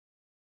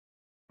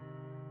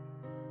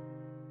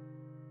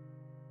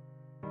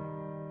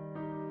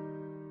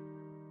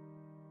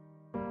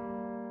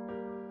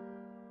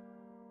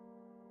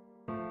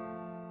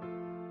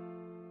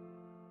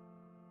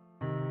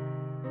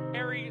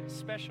very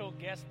special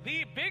guest,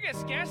 the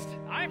biggest guest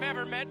I've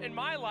ever met in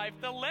my life,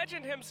 the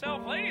legend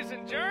himself, ladies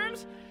and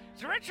germs.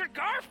 It's Richard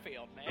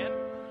Garfield, man.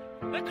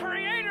 The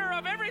creator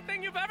of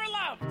everything you've ever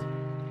loved.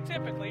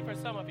 Typically, for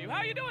some of you. How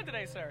are you doing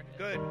today, sir?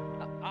 Good.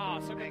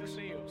 So good to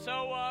see you.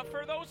 So,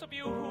 for those of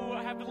you who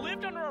have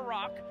lived under a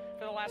rock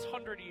for the last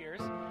 100 years,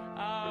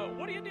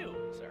 what do you do,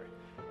 sir?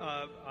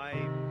 I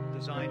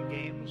design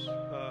games.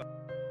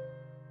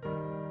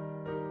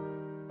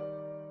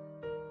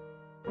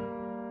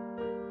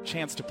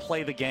 Chance to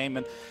play the game,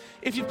 and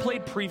if you've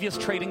played previous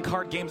trading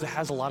card games, it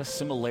has a lot of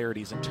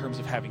similarities in terms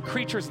of having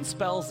creatures and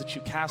spells that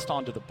you cast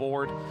onto the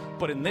board.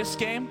 But in this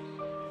game,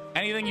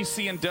 anything you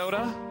see in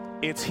Dota,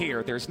 it's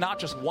here. There's not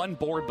just one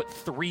board, but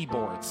 3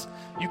 boards.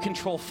 You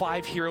control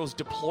 5 heroes,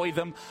 deploy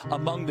them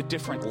among the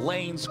different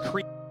lanes.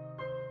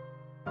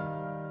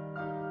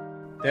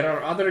 There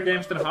are other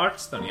games than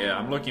Hearthstone. Yeah,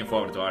 I'm looking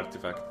forward to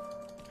Artifact.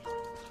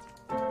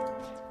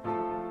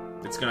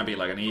 It's gonna be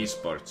like an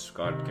esports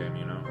card game,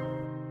 you know.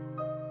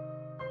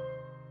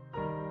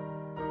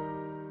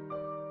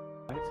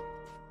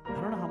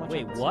 I don't know how much.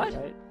 Wait, what?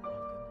 Right?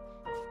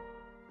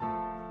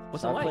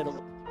 What's So that like?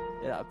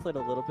 I played a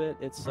little bit.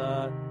 It's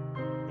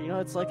you know,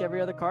 it's like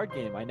every other card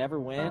game. I never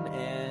win,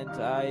 and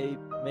I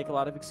make a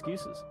lot of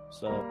excuses.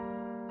 So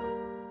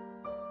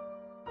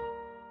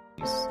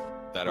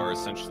that are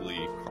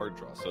essentially card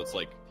draw. So it's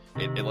like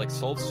it like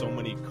solves so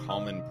many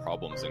common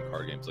problems in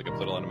card games. Like I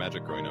played a lot of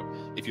Magic growing up.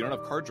 If you don't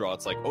have card draw,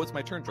 it's like, oh, it's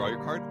my turn, draw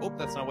your card. Oh,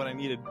 that's not what I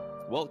needed.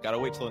 Well, gotta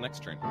wait till the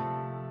next turn.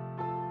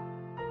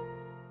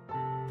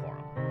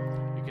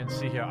 You can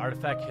see here,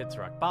 Artifact hits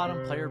rock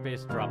bottom, player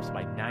base drops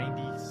by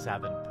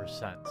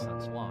 97%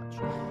 since launch.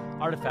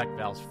 Artifact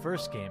Valve's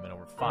first game in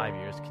over 5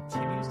 years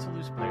continues to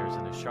lose players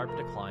in a sharp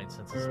decline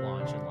since its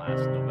launch in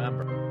last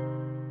November.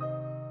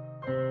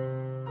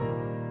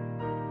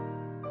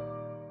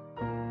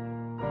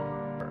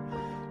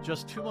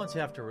 Just 2 months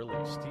after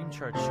release, Steam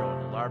charts show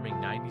an alarming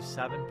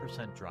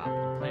 97% drop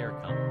in player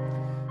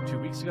count. 2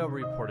 weeks ago,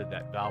 we reported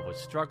that Valve was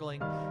struggling,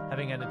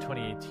 having ended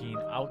 2018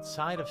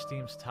 outside of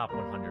Steam's top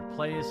 100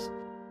 plays.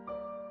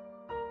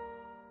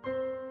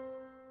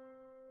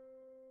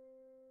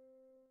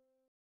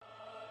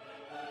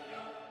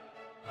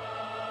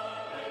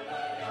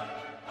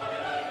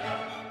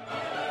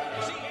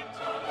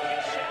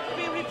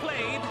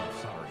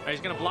 He's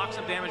going to block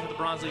some damage with the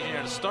Bronze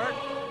Legionnaire to start,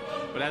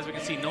 but as we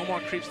can see, no more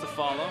creeps to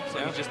follow, so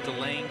he's just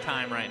delaying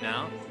time right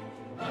now.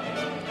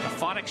 A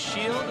Photic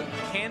Shield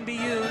can be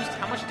used.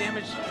 How much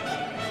damage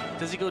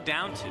does he go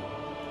down to?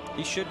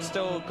 He should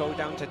still go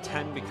down to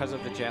 10 because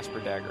of the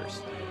Jasper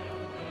Daggers.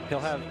 He'll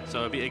have... So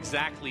it'll be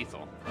exact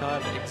lethal. He'll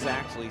have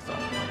exact lethal.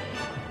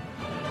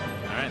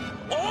 All right.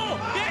 Oh,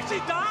 he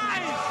actually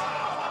dies!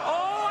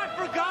 Oh, I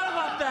forgot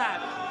about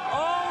that!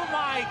 Oh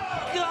my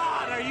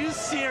God, are you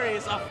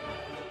serious?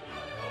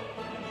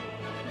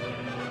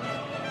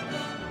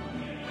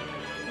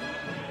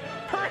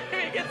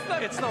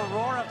 It's the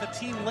roar of the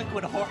Team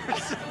Liquid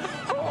horse.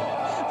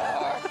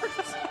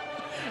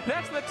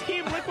 That's the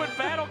Team Liquid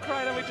battle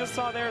cry that we just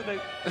saw there.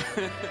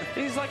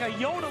 He's like a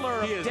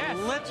yodeler of He is death.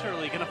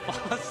 literally going to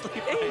fall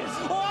asleep.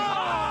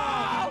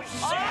 Oh,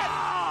 shit!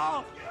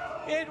 Oh,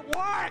 it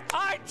worked!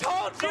 I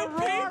told you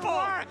people!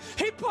 Worked.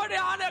 He put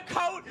on a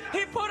coat,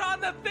 he put on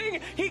the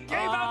thing, he gave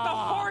out the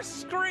horse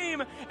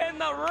scream in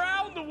the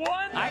round 1.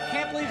 I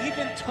can't believe he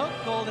even took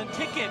Golden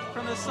Ticket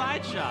from the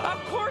side shop.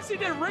 Of course he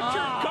did.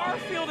 Richard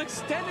Garfield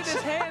extended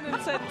his hand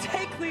and said,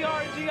 take the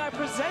RG, I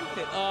present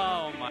it.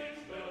 Oh my.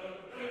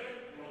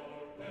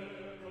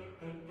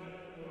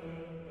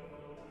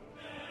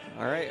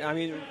 All right, I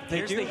mean,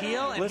 Here's the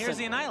heal, and here's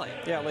the annihilate.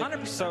 Yeah, like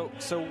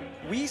 100%. so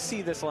we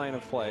see this line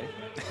of play.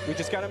 We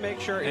just got to make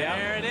sure.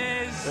 There it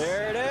is.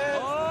 There it is.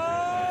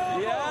 Oh,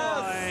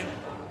 yes. Boy.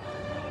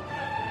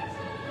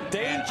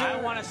 Danger. I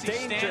want to see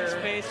danger. Stan's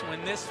face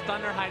when this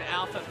Thunderhide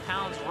Alpha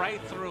pounds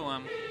right through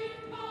him.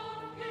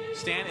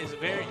 Stan is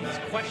he's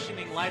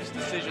questioning life's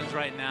decisions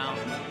right now.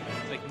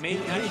 It's like, maybe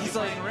I should be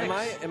playing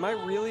Ricks. am I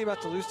really about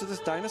to lose to this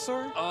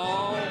dinosaur?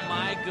 Oh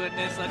my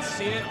goodness, let's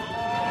see it.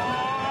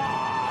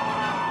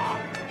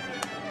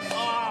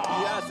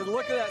 Yes, and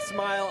look at that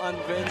smile on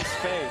Vin's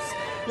face.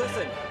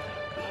 Listen.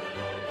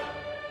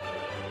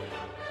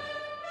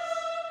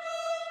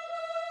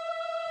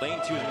 Lane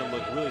 2 is going to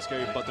look really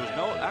scary, but there's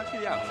no...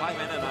 Actually, yeah, 5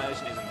 mana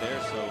annihilation isn't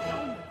there, so...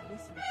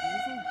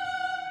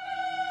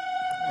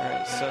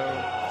 Alright, so...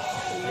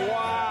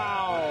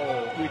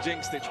 Wow! We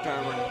jinxed it,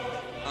 Cameron.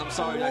 I'm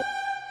sorry.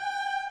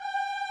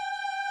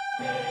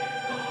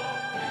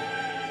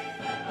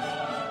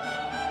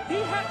 He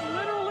had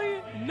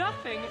literally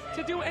nothing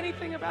to do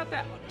anything about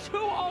that. 2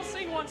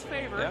 all-seeing one's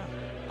favor. Yeah.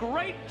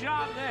 Great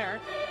job there.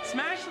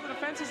 Smash to the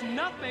defense is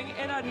nothing,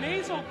 and a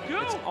nasal goo.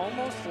 It's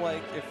almost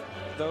like if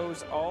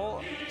those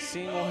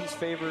all-seeing one's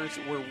favors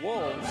were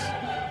wolves,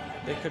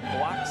 they could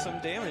block some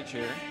damage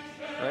here,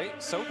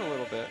 right? Soak a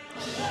little bit.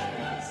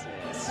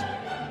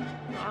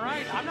 All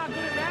right, I'm not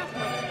good at math,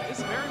 but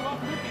this very well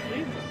could be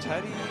lethal.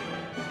 Teddy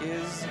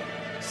is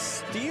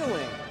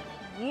stealing.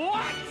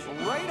 What?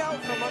 Right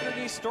out from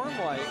underneath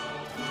Stormlight.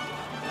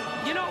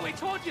 You know, we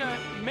told you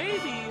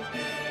maybe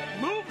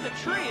move the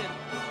tree,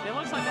 and it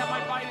looks like that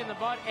might bite in the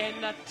butt.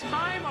 And the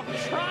time of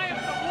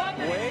triumph, the one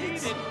that Wait.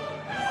 needed.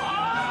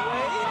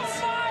 Oh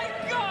my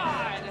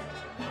God!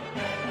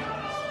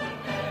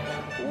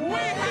 We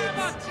have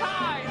a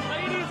tie,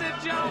 ladies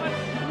and gentlemen.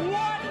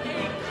 What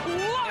a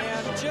clutch!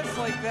 And just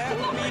like that,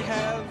 we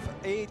have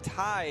a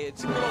tie.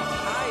 It's a good old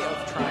tie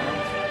of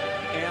triumph.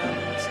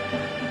 And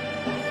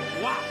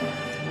wow,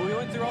 we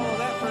went through all of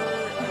that for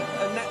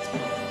a net.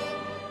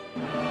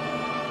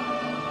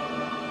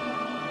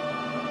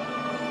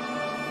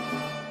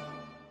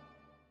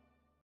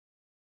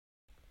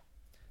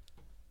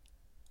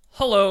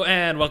 Hello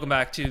and welcome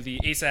back to the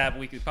ASAP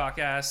Weekly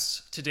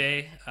Podcast.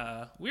 Today,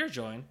 we are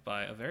joined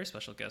by a very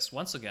special guest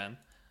once again.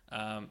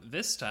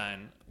 This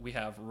time, we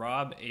have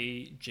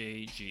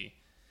RobAJG.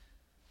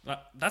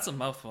 That's a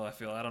mouthful, I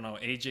feel. I don't know,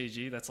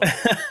 AJG? That's like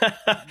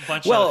a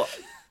bunch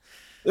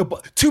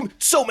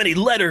so many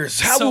letters.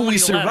 How will we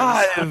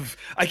survive? Letters.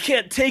 I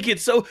can't take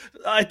it, so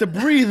I have to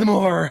breathe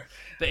more.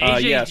 The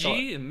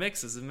AJG, it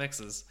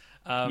mixes.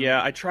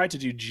 Yeah, I tried to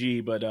do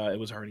G, but it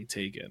was already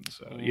taken.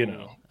 So,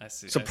 I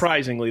see.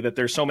 Surprisingly, that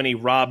there's so many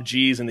Rob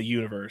G's in the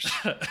universe.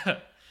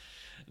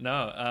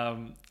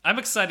 No, I'm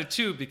excited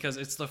too because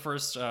it's the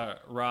first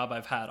Rob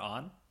I've had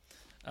on.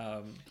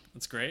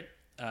 It's great.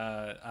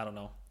 I don't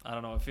know.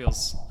 It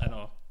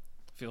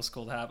feels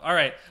cool to have. All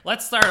right,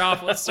 let's start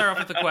off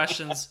with the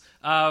questions.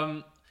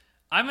 I'm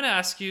going to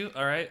ask you.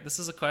 All right, this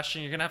is a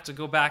question. You're going to have to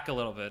go back a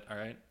little bit.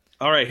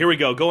 All right, here we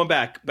go. Going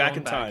back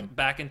in time.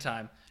 Back in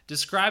time.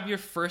 Describe your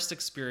first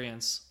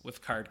experience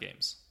with card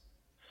games.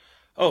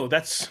 Oh,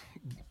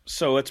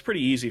 it's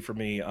pretty easy for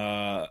me.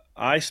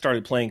 I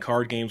started playing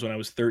card games when I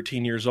was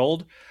 13 years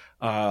old,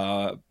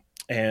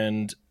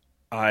 and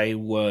I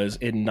was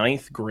in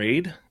 9th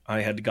grade.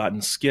 I had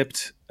gotten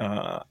skipped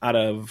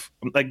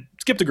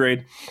skipped a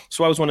grade,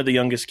 so I was one of the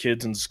youngest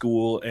kids in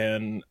school,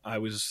 and I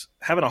was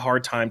having a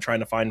hard time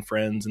trying to find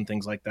friends and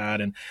things like that.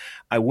 And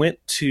I went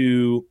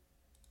to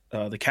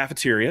the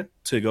cafeteria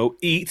to go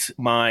eat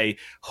my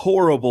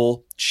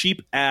horrible,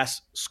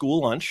 cheap-ass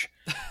school lunch.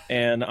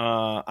 And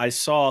I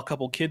saw a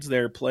couple kids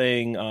there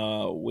playing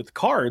with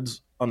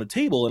cards on the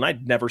table, and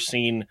I'd never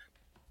seen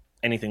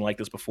anything like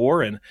this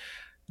before. And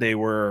they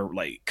were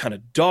like kind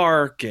of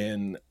dark,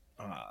 and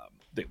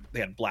they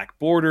had black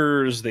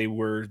borders. They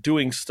were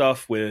doing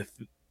stuff with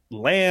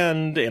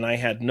land, and I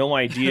had no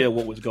idea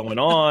what was going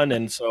on.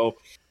 And so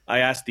I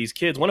asked these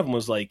kids. One of them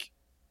was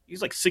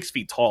he's like 6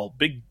 feet tall,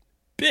 big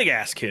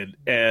ass kid,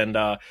 and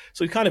so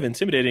he's kind of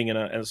intimidating, and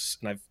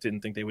I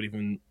didn't think they would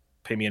even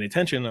pay me any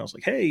attention. And I was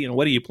like, hey,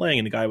 what are you playing?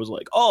 And the guy was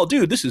like, oh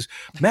dude, this is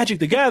Magic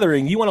the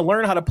Gathering, you want to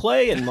learn how to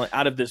play? And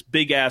out of this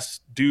big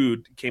ass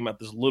dude came out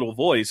this little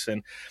voice,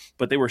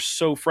 but they were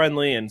so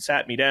friendly and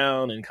sat me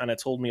down and kind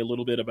of told me a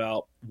little bit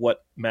about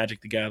what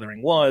Magic the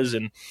Gathering was.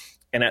 And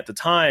at the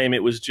time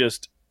it was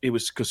just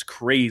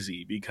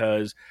crazy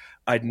because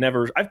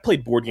I've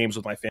played board games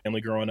with my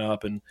family growing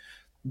up and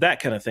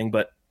that kind of thing,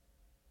 but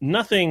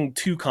nothing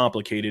too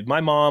complicated. My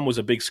mom was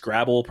a big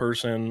Scrabble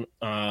person,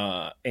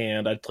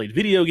 and I'd played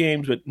video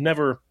games, but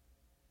never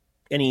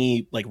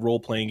any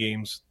role-playing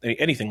games,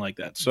 anything like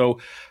that. So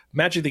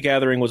Magic the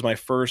Gathering was my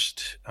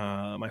first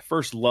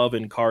love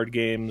in card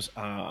games.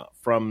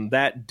 From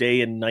that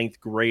day in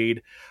 9th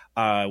grade,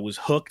 I was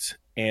hooked,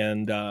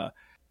 and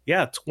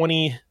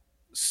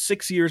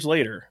 26 years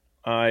later,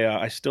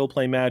 I still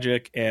play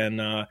Magic,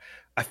 and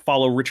I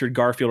follow Richard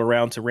Garfield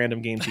around to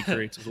random games he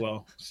creates as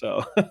well.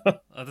 So oh,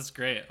 that's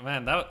great,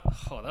 man. That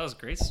was a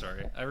great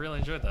story. I really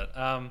enjoyed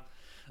that.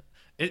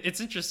 It's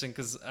interesting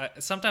because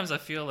sometimes I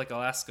feel like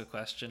I'll ask a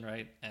question,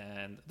 right,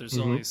 and there's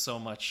only so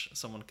much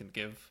someone can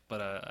give.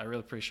 But I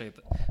really appreciate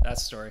that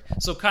story.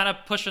 So kind of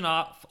pushing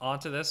off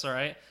onto this, all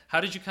right. How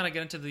did you kind of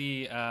get into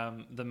the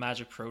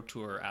Magic Pro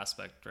Tour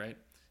aspect, right?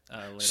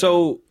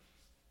 So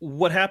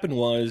what happened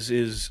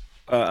is.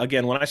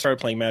 Again, when I started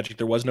playing Magic,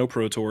 there was no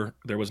Pro Tour.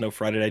 There was no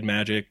Friday Night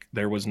Magic.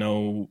 There was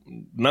none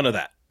of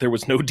that. There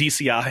was no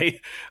DCI.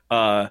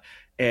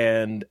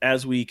 And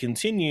as we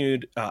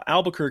continued,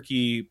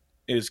 Albuquerque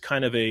is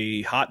kind of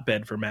a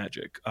hotbed for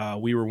Magic.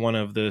 We were one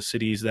of the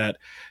cities that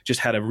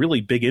just had a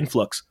really big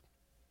influx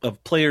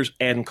of players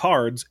and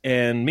cards.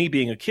 And me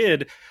being a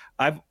kid,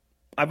 I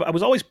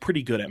was always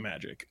pretty good at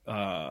Magic.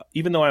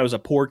 Even though I was a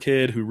poor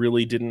kid who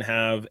really didn't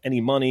have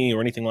any money or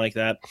anything like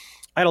that,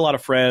 I had a lot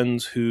of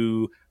friends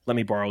who let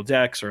me borrow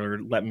decks or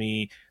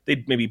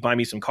they'd maybe buy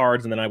me some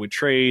cards and then I would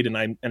trade, and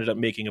I ended up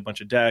making a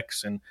bunch of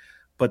decks.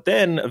 But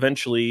then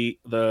eventually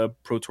the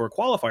Pro Tour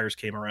qualifiers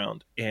came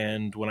around.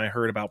 And when I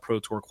heard about Pro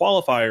Tour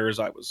qualifiers,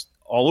 I was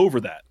all over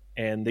that.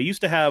 And they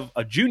used to have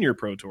a junior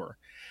Pro Tour.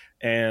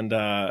 And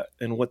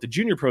what the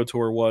junior Pro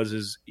Tour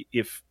was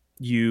it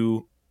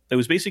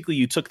was basically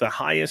you took the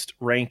highest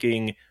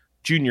ranking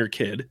junior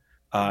kid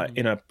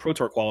in a Pro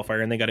Tour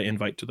qualifier and they got an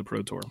invite to the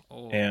Pro Tour.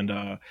 Oh. And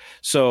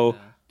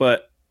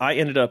but I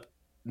ended up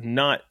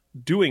not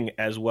doing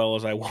as well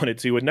as I wanted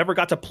to, and never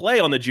got to play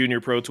on the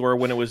Junior Pro Tour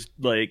when it was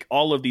like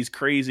all of these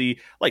crazy,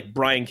 like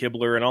Brian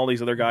Kibler and all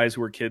these other guys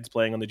who were kids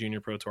playing on the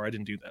Junior Pro Tour. I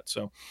didn't do that.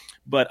 So,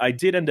 but I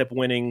did end up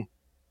winning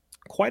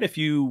quite a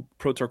few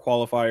Pro Tour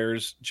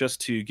qualifiers just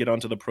to get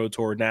onto the Pro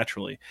Tour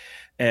naturally.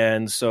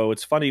 And so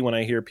it's funny when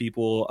I hear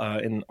people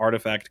in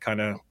Artifact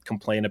kind of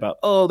complain about,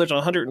 oh, there's a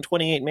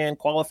 128 man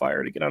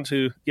qualifier to get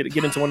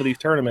into one of these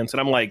tournaments.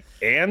 And I'm like,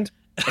 and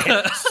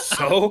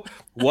so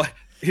what?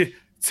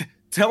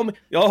 Tell me,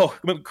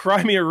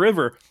 cry me a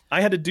river.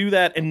 I had to do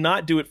that and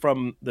not do it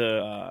from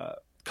the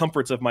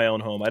comforts of my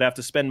own home. I'd have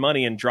to spend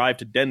money and drive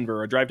to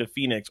Denver or drive to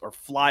Phoenix or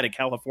fly to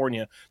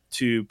California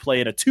to play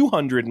in a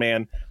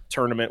 200-man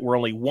tournament where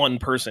only one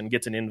person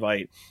gets an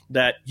invite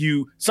that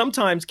you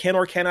sometimes can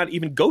or cannot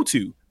even go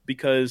to,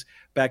 because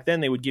back then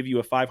they would give you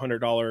a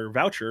 $500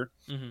 voucher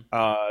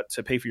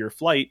to pay for your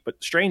flight. But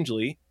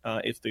strangely,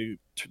 if the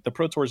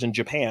Pro Tour is in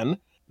Japan,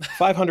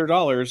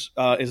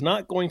 $500 is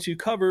not going to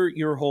cover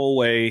your whole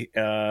way,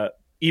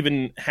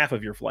 even half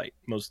of your flight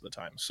most of the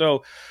time.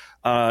 So,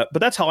 but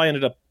that's how I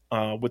ended up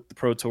with the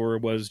Pro Tour,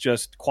 was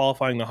just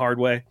qualifying the hard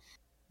way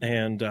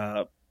and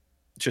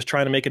just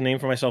trying to make a name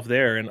for myself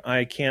there. And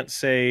I can't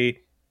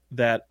say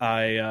that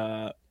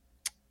I'm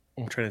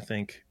trying to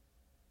think.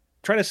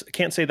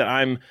 Can't say that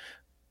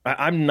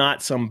I'm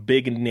not some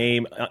big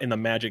name in the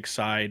Magic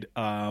side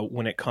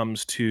when it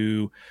comes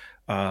to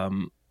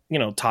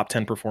top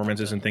 10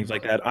 performances and things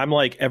like that. I'm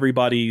like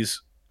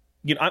everybody's,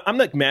 I'm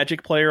like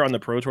Magic player on the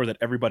Pro Tour that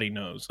everybody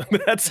knows.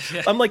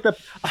 I'm like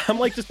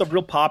just a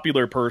real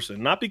popular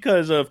person, not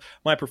because of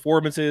my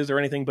performances or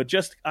anything, but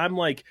just I'm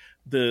like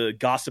the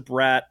gossip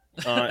rat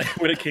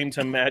when it came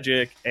to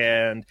Magic.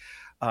 And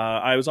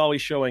I was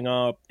always showing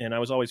up and I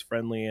was always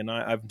friendly, and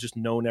I've just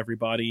known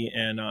everybody.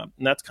 And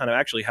that's kind of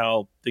actually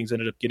how things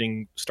ended up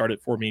getting started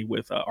for me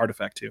with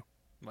Artifact 2.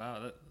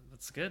 Wow,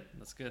 that's good.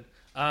 That's good.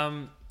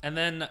 And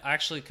then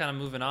actually kind of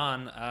moving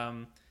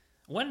on,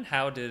 when and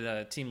how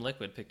did Team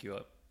Liquid pick you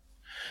up?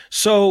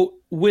 So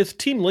with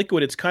Team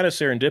Liquid, it's kind of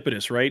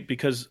serendipitous, right?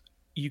 Because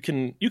you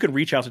can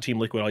reach out to Team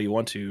Liquid all you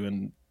want to,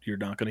 and you're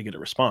not going to get a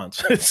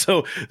response.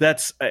 So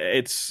it's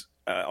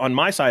on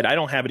my side, I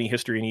don't have any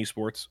history in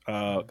esports.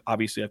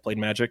 Obviously, I've played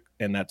Magic,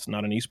 and that's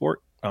not an esport,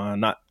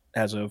 not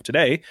as of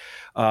today,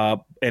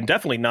 and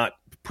definitely not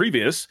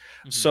previous.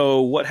 So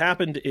what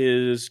happened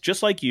is,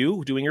 just like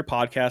you doing your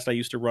podcast, I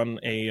used to run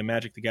a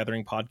Magic the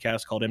Gathering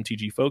podcast called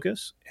MTG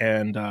Focus,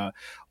 and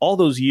all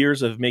those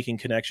years of making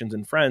connections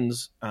and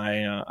friends,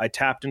 I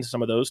tapped into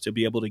some of those to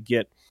be able to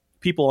get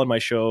people on my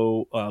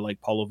show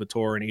like Paulo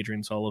Vitor and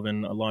Adrian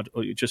Sullivan,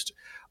 just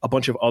a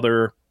bunch of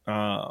other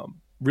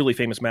really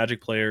famous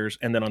Magic players,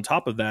 and then on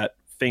top of that,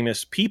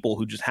 famous people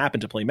who just happen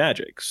to play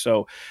Magic.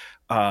 So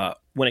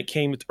when it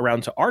came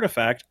around to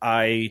Artifact,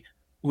 I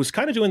was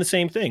kind of doing the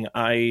same thing.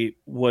 I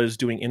was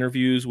doing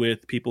interviews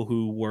with people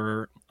who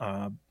were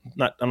I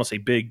don't say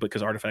big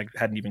because Artifact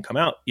hadn't even come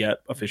out yet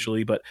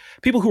officially, but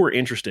people who were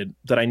interested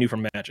that I knew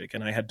from Magic.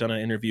 And I had done an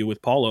interview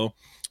with Paulo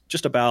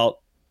just about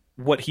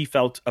what he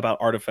felt about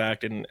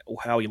Artifact and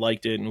how he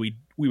liked it. And we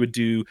would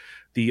do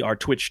our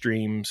Twitch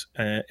streams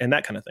and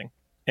that kind of thing.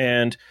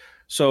 And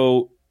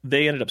so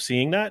they ended up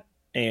seeing that,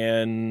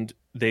 and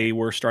they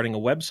were starting a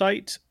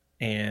website,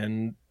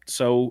 and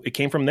so it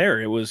came from there.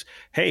 It was,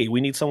 hey,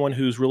 we need someone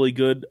who's really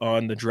good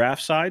on the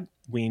draft side.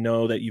 We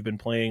know that you've been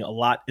playing a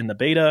lot in the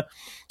beta,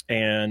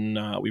 and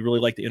we really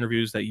like the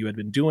interviews that you had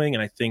been doing,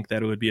 and I think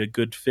that it would be a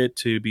good fit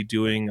to be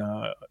doing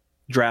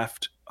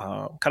draft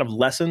kind of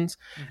lessons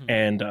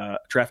and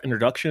draft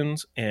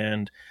introductions.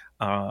 And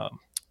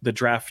the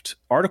draft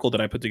article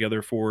that I put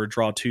together for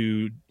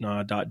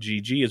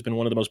Draw2.gg has been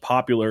one of the most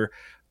popular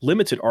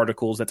limited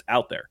articles that's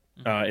out there.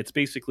 It's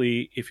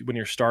basically, when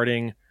you're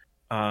starting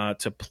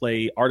to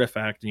play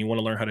Artifact and you want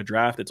to learn how to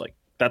draft, it's like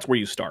that's where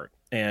you start.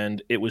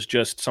 And it was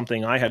just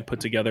something I had put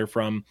together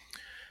from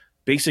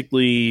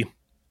basically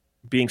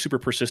being super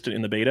persistent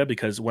in the beta,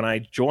 because when I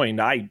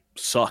joined, I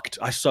sucked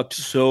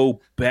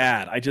so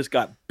bad. I just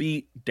got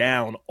beat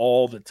down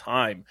all the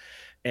time.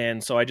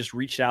 And so I just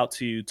reached out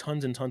to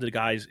tons and tons of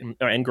guys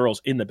and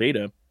girls in the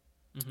beta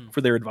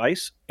for their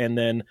advice, and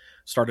then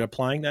started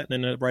applying that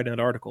and then writing an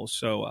article.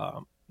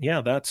 So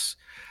that's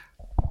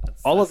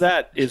all of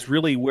that is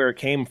really where it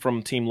came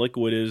from. Team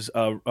Liquid is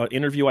an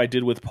interview I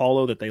did with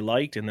Paulo that they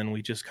liked, and then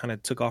we just kind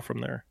of took off from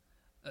there.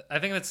 I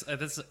think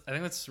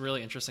that's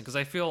really interesting, because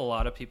I feel a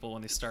lot of people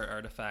when they start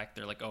Artifact,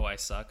 they're like, "Oh, I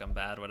suck, I'm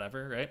bad,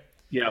 whatever," right?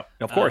 Yeah,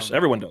 of course,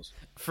 everyone does.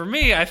 For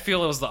me, I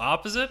feel it was the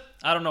opposite.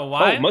 I don't know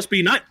why. Oh, must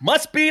be nice.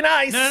 Must be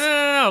nice.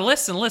 No.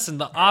 Listen.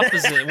 The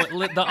opposite.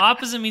 The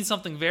opposite means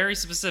something very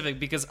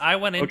specific, because I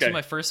went into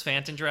my first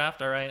Phantom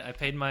draft. All right, I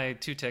paid my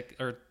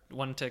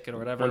one ticket or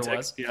whatever it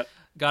was. Yeah.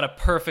 Got a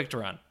perfect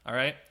run. All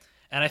right.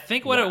 And I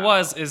think what it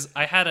was is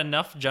I had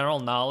enough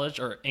general knowledge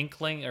or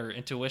inkling or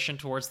intuition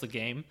towards the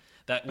game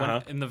that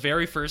when, in the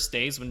very first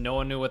days when no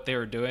one knew what they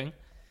were doing,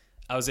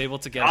 I was able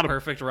to get a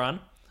perfect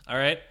run. All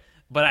right.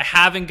 But I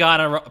haven't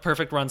gotten a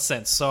perfect run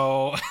since.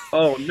 So,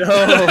 oh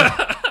no,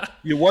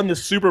 you won the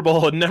Super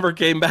Bowl and never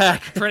came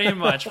back. Pretty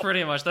much.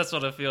 That's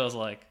what it feels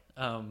like.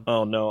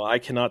 Oh no, I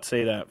cannot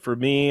say that. For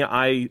me,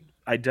 I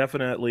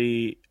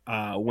definitely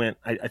went.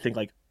 I think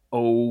like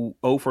 0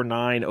 for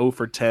 9, 0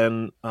 for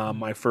 10.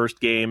 My first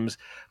games,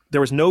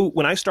 there was no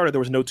when I started. There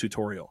was no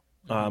tutorial.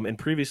 And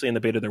previously in the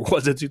beta there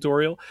was a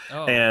tutorial,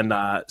 and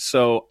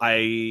so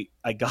I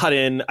got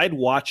in. I'd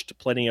watched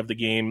plenty of the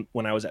game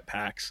when I was at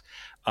PAX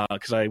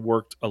because I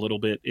worked a little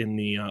bit in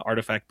the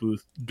Artifact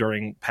booth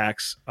during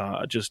PAX,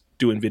 just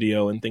doing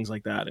video and things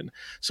like that. And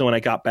so when I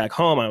got back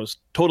home, I was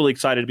totally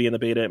excited to be in the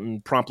beta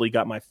and promptly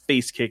got my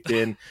face kicked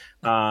in.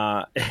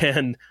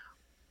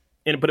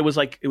 But it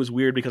was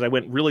weird because I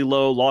went really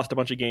low, lost a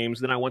bunch of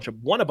games, then I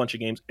won a bunch of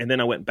games, and then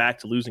I went back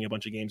to losing a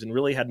bunch of games and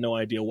really had no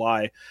idea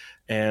why.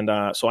 And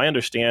so I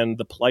understand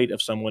the plight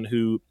of someone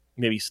who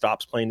maybe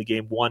stops playing the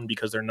game, one,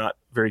 because they're not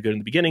very good in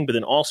the beginning, but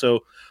then also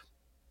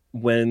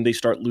when they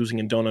start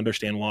losing and don't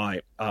understand why.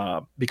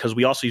 Because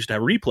we also used to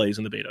have replays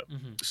in the beta.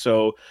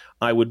 So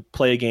I would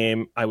play a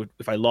game,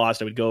 if I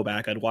lost, I would go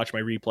back, I'd watch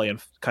my replay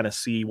and kind of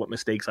see what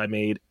mistakes I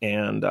made,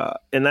 and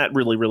that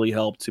really, really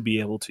helped to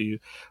be able to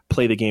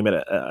play the game at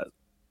a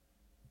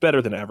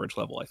better than average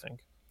level, I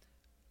think.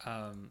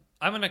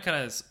 I'm gonna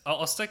kind of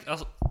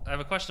I have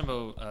a question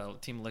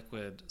about Team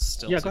Liquid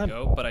still to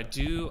go, but I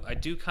do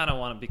kind of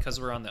want to, because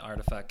we're on the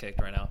Artifact kick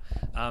right now.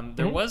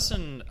 There was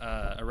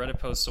a Reddit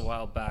post a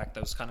while back that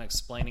was kind of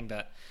explaining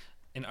that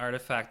in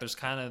Artifact there's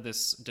kind of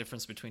this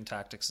difference between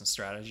tactics and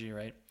strategy,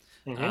 right?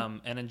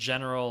 And in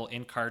general,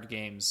 in card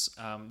games,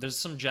 there's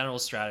some general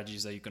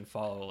strategies that you can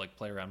follow, like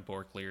play around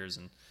board clears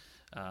and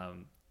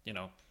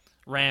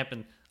ramp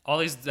and all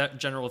these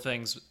general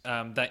things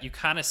that you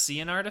kind of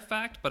see in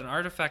Artifact. But in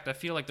Artifact, I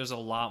feel like there's a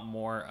lot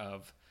more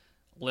of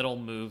little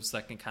moves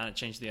that can kind of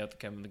change the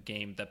outcome of the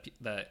game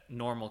that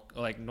normal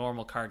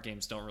card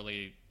games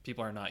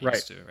people are not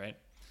used to, right?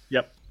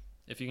 Yep.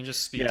 If you can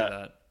just speak to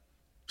that.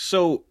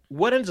 So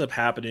what ends up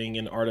happening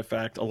in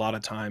Artifact a lot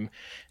of time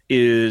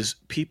is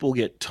people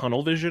get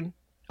tunnel vision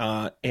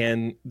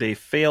and they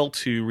fail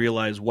to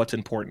realize what's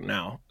important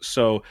now.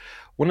 So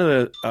one of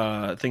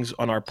the things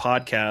on our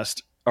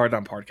podcast, or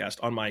not podcast,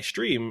 on my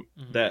stream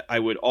that I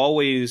would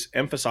always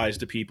emphasize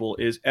to people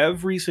is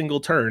every single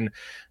turn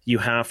you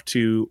have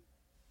to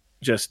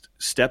just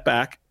step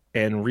back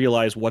and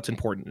realize what's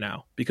important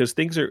now, because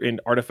things are in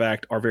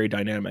Artifact are very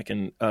dynamic,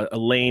 and a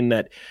lane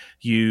that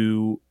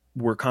you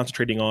were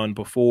concentrating on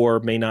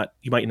before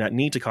you might not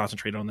need to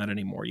concentrate on that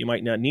anymore. You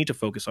might not need to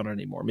focus on it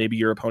anymore. Maybe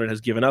your opponent has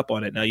given up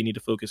on it. Now you need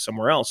to focus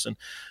somewhere else. And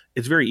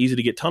it's very easy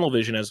to get tunnel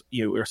vision as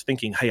you are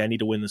thinking, hey, I need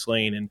to win this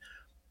lane.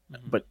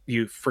 But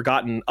you've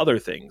forgotten other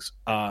things,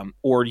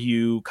 or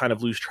you kind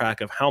of lose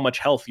track of how much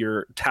health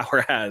your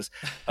tower has.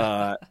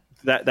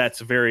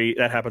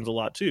 That happens a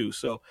lot too.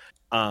 So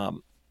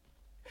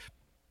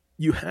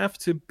you have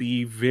to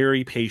be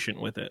very patient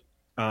with it.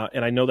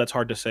 And I know that's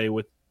hard to say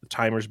with the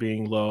timers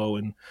being low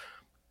and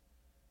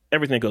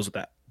everything that goes with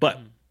that. But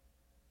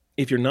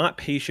if you're not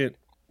patient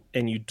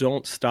and you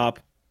don't stop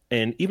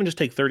and even just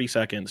take 30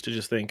 seconds to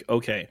just think,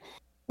 okay,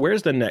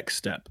 where's the next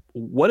step?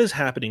 What is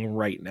happening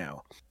right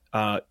now?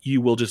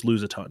 You will just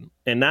lose a ton.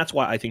 And that's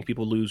why I think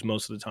people lose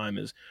most of the time,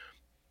 is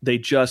they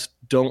just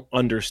don't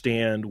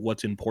understand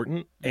what's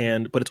important.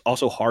 But it's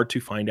also hard to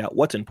find out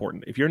what's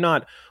important. If you're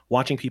not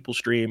watching people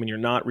stream and you're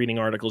not reading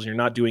articles and you're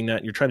not doing that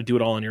and you're trying to do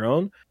it all on your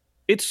own,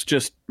 it's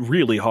just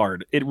really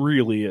hard. It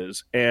really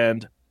is.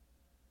 And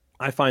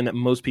I find that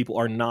most people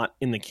are not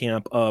in the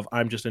camp of,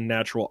 I'm just a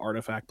natural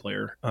Artifact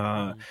player.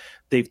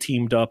 They've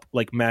teamed up,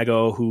 like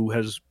Mago, who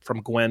has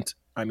from Gwent.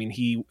 I mean,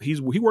 he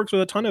works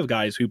with a ton of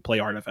guys who play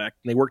Artifact,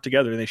 and they work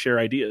together and they share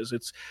ideas.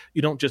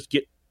 You don't just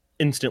get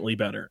instantly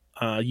better.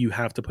 You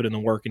have to put in the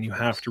work, and you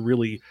have to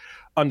really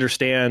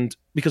understand,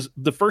 because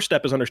the first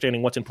step is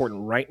understanding what's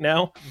important right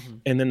now.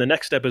 And then the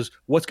next step is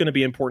what's going to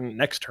be important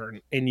next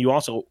turn. And you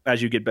also,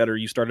 as you get better,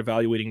 you start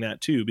evaluating that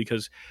too,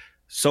 because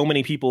so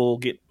many people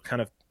get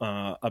kind of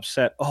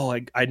upset. Oh,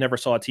 I never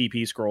saw a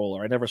TP scroll,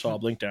 or I never saw a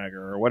blink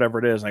dagger, or whatever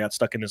it is. I got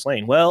stuck in this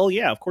lane. Well,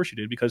 yeah, of course you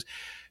did, because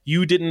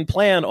you didn't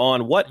plan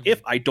on what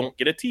if I don't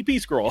get a TP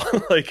scroll.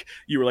 Like,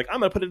 you were like, I'm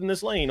going to put it in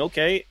this lane.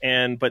 Okay.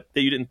 But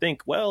you didn't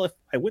think, well, if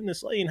I win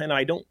this lane and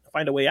I don't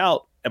find a way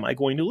out, am I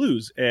going to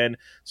lose? And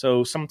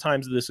so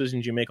sometimes the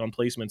decisions you make on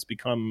placements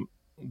become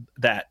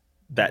that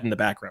in the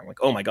background. Like,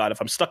 oh my God, if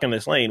I'm stuck in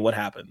this lane, what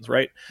happens?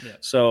 Right. Yeah.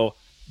 So,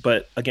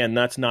 but again,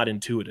 that's not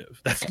intuitive.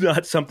 That's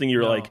not something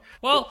you're like.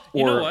 Well,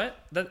 you know what?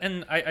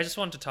 And I just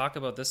wanted to talk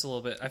about this a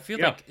little bit. I feel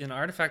like in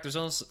Artifact, there's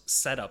almost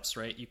setups,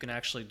 right? You can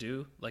actually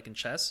do, like in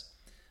chess.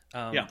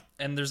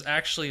 And there's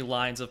actually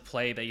lines of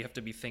play that you have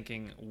to be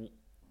thinking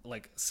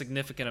like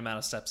significant amount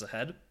of steps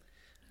ahead.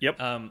 Yep.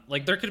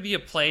 Like there could be a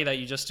play that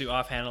you just do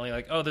offhandedly,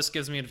 like, oh, this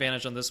gives me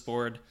advantage on this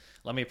board.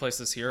 Let me place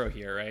this hero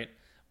here, right?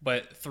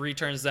 But 3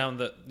 turns down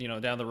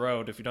the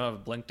road, if you don't have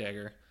a blink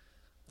dagger.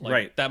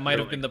 Like, that might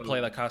have been the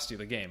play that cost you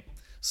the game.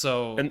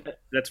 So, and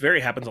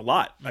happens a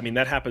lot. I mean,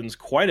 that happens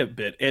quite a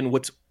bit. And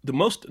what's the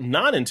most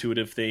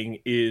non-intuitive thing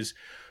is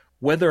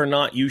whether or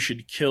not you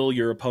should kill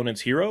your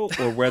opponent's hero,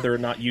 or whether or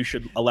not you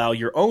should allow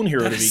your own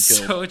hero to be killed.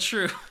 So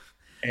true.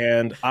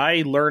 And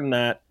I learned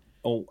that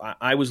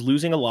I was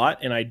losing a lot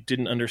and I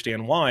didn't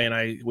understand why, and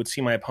I would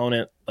see my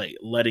opponent like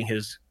letting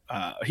his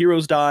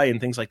heroes die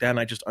and things like that, and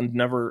I just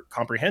never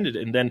comprehended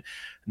it. And then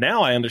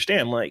now I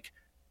understand, like,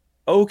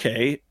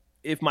 okay,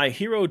 if my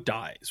hero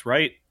dies,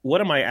 right,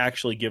 what am I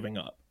actually giving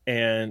up?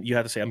 And you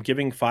have to say, I'm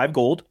giving 5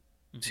 gold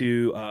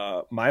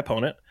to my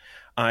opponent.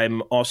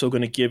 I'm also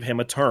going to give him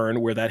a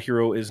turn where that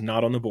hero is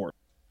not on the board.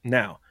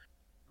 Now,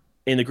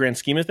 in the grand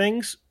scheme of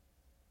things,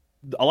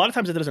 a lot of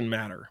times it doesn't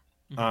matter.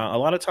 A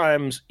lot of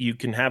times you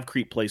can have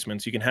creep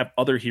placements, you can have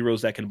other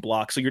heroes that can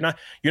block, so you're not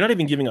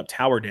even giving up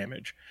tower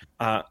damage.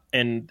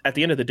 And at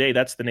the end of the day,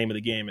 that's the name of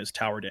the game, is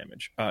tower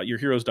damage. Your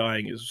heroes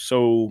dying is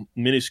so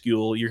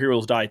minuscule. Your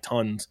heroes die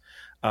tons.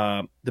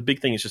 The big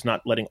thing is just not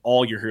letting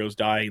all your heroes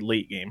die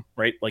late game,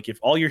 right? Like if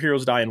all your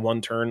heroes die in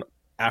one turn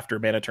after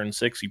mana turn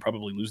 6, you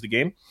probably lose the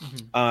game.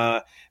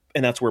 And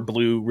that's where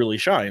blue really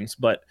shines.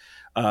 But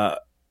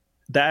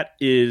that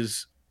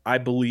is, I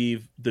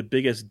believe, the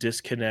biggest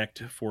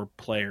disconnect for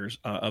players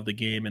of the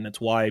game, and that's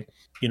why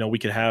we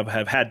could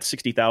have had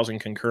 60,000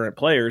 concurrent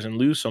players and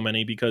lose so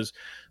many, because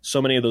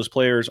so many of those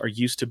players are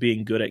used to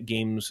being good at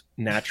games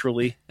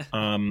naturally,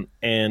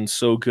 and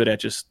so good at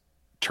just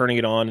turning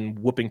it on and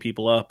whooping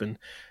people up and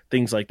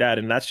things like that.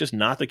 And that's just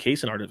not the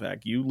case in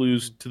Artifact. You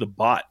lose to the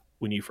bot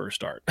when you first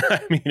start. I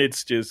mean,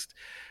 it's just,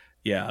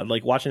 yeah,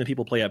 like watching the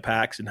people play at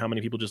PAX and how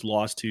many people just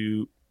lost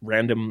to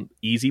random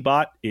easy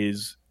bot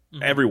is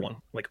everyone,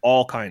 like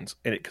all kinds,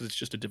 and because it's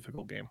just a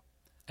difficult game.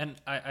 And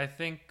I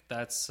think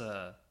that's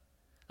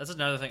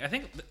another thing. I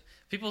think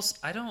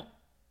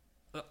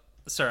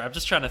sorry, I'm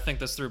just trying to think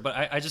this through, but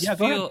I just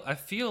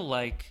feel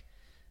like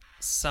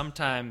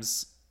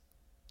sometimes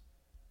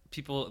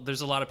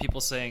there's a lot of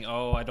people saying,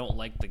 oh, I don't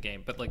like the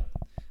game, but like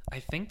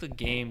I think the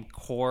game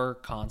core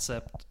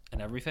concept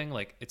and everything,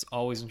 like it's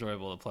always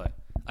enjoyable to play.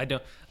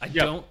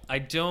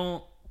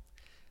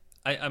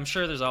 I'm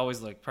sure there's always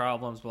like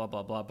problems, blah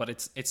blah blah, but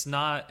it's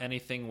not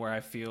anything where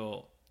I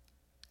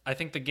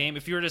think the game,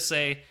 if you were to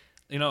say,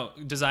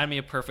 design me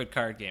a perfect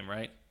card game,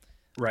 right?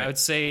 I would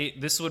say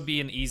this would be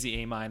an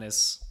easy A-,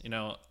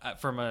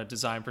 from a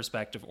design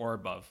perspective or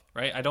above,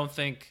 right? I don't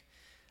think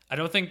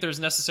there's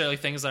necessarily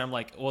things that I'm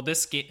like, well,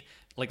 this game,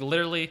 like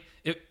literally,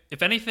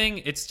 if anything,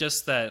 it's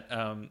just that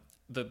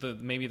there's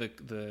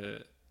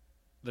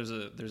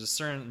a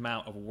certain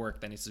amount of work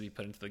that needs to be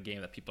put into the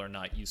game that people are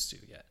not used to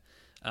yet.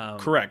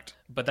 Correct.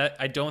 But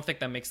I don't think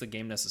that makes the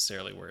game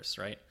necessarily worse,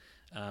 right?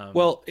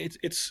 Well,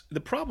 it's the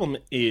problem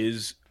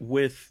is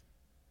with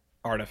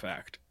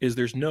Artifact is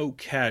there's no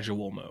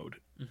casual mode.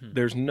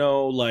 There's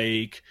no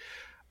like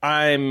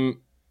every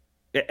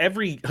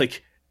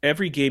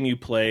game you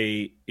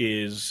play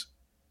is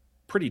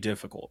pretty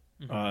difficult.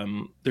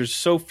 There's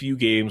so few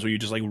games where you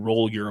just like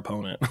roll your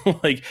opponent.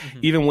 Like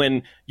even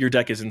when your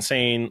deck is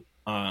insane,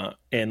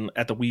 and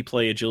at the We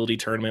Play Agility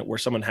tournament where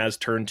someone has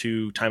turn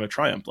 2 Time of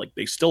Triumph, like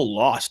they still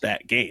lost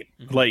that game.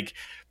 Like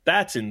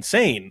that's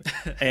insane.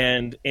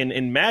 And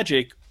in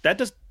Magic,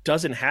 that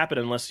doesn't happen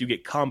unless you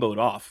get comboed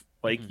off.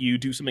 Like you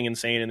do something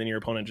insane and then your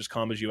opponent just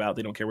combos you out.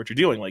 They don't care what you're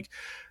doing. Like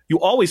you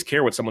always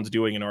care what someone's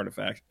doing in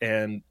Artifact.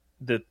 And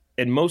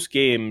in most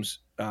games,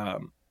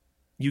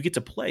 you get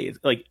to play.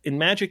 Like in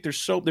Magic,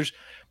 there's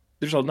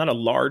not a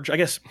large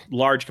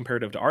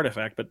comparative to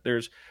Artifact, but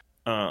there's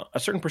a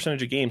certain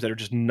percentage of games that are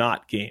just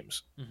not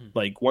games.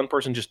 Like one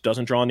person just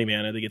doesn't draw any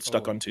mana, they get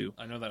stuck on 2.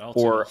 I know that also.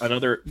 Or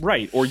another,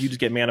 right, or you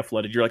just get mana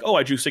flooded. You're like, oh,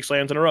 I drew 6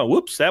 lands in a row.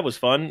 Whoops, that was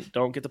fun.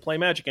 Don't get to play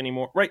Magic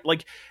anymore. Right,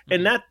 like,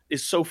 and that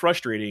is so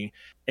frustrating.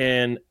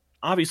 And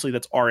obviously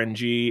that's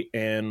RNG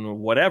and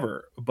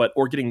whatever,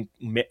 or getting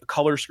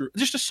color screw.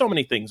 There's just so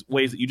many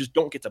ways that you just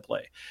don't get to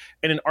play.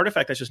 And in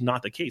Artifact, that's just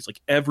not the case.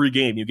 Like every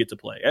game you get to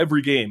play,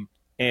 every game.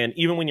 And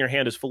even when your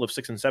hand is full of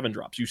 6 and 7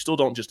 drops, you still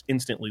don't just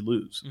instantly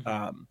lose.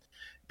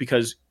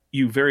 Because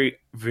you very,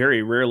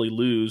 very rarely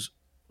lose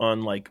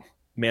on like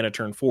mana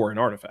turn 4 in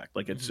Artifact.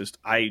 Like it's just,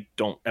 I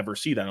don't ever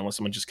see that unless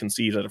someone just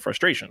conceives out of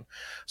frustration.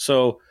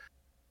 So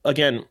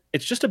again,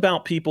 it's just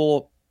about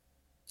people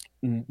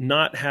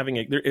not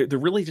having there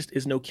really just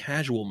is no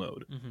casual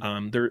mode.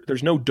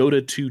 There's no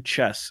Dota 2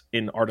 chess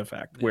in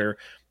Artifact where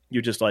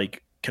you just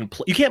like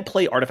you can't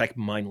play Artifact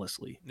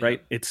mindlessly,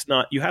 right? It's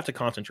not, you have to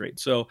concentrate.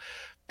 So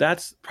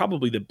that's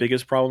probably the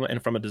biggest problem,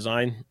 and from a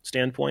design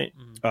standpoint.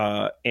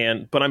 But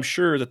I'm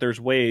sure that there's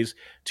ways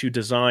to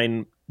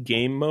design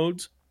game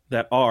modes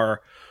that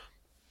are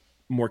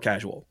more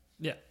casual.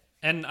 Yeah,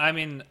 and I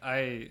mean,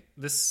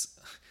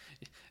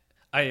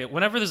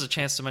 whenever there's a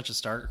chance to mention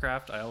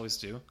StarCraft, I always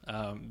do,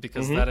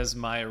 because that is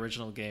my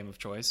original game of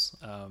choice.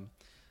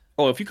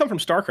 Oh, if you come from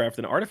StarCraft,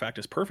 then Artifact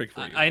is perfect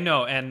for you. I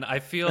know, and I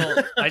feel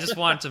I just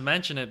wanted to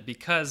mention it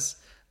because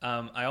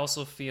I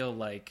also feel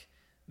like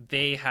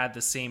they had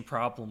the same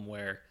problem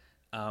where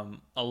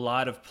a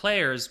lot of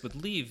players would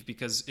leave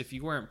because if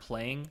you weren't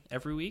playing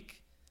every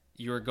week,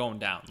 you were going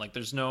down. Like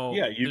there's no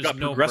you got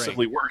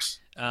progressively worse.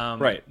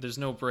 Right. There's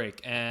no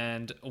break.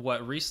 And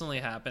what recently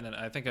happened, and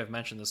I think I've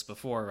mentioned this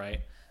before,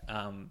 right?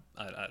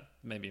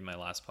 Maybe my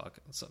last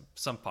podcast,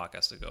 some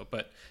podcast ago,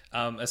 but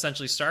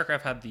essentially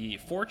StarCraft had the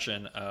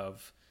fortune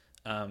of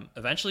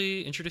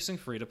Eventually introducing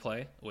free to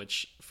play,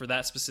 which for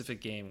that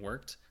specific game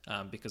worked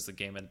because the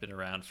game had been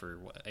around for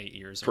 8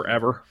 years,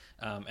 forever.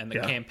 And the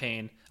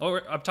campaign. Oh,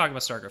 I'm talking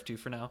about StarCraft 2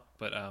 for now,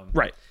 but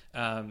right.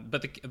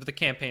 But the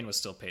campaign was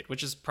still paid,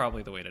 which is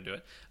probably the way to do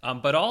it.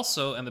 But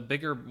also, and the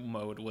bigger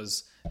mode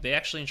was they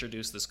actually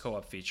introduced this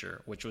co-op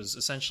feature, which was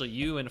essentially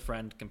you and a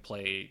friend can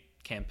play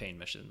campaign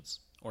missions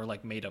or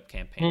like made up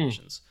campaign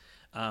missions.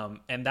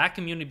 And that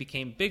community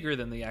became bigger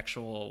than the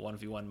actual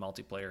 1v1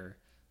 multiplayer,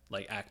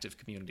 like active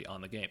community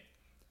on the game.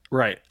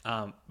 Right.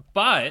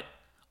 But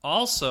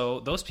also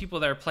those people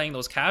that are playing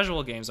those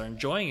casual games are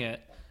enjoying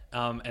it.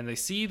 And they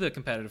see the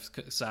competitive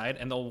side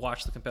and they'll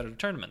watch the competitive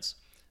tournaments,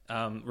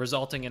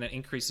 resulting in an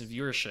increase in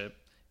viewership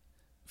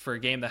for a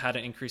game that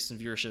hadn't increased in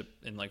viewership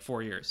in like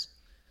 4 years.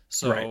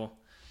 So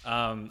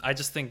I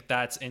just think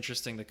that's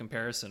interesting, the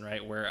comparison,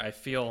 right? Where I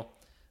feel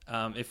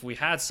if we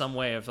had some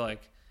way of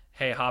like,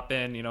 hey, hop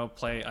in,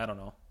 play, I don't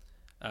know,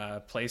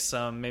 play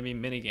some maybe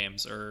mini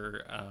games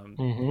or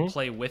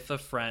play with a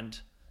friend,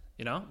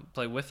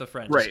 play with a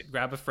friend. Right. Just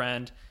grab a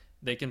friend.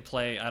 They can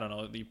play, I don't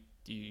know,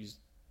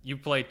 you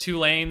play 2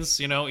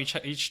 lanes,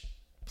 each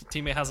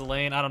teammate has a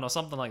lane. I don't know,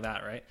 something like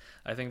that, right?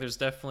 I think there's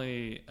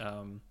definitely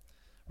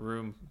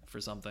room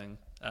for something.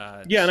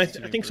 Yeah, and I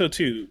think so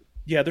too.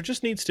 Yeah, there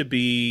just needs to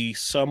be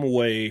some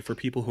way for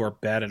people who are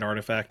bad at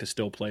Artifact to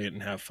still play it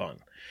and have fun.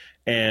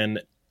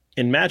 And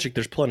in Magic,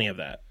 there's plenty of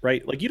that,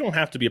 right? Like, you don't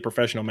have to be a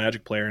professional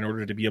Magic player in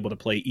order to be able to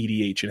play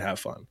EDH and have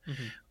fun.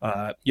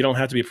 You don't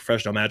have to be a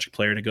professional Magic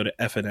player to go to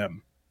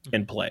FNM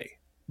and play.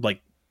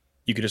 Like,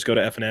 you could just go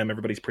to FNM,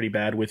 everybody's pretty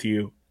bad with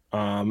you,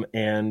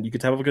 and you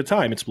could have a good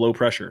time. It's low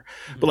pressure.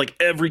 But like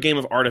every game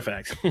of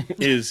Artifact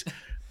is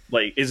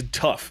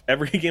tough.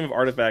 Every game of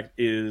Artifact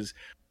is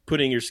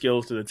putting your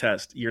skills to the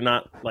test. You're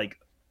not like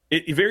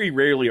very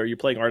rarely are you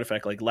playing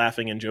Artifact like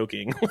laughing and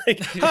joking like,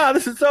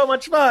 this is so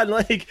much fun.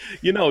 Like,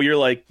 you're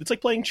like, it's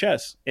like playing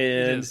chess,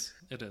 and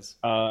it is.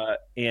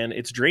 And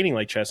it's draining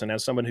like chess. And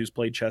as someone who's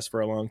played chess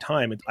for a long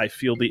time, I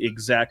feel the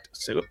exact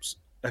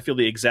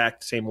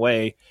same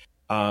way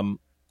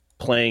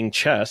playing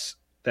chess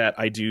that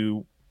I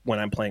do when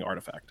I'm playing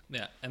Artifact.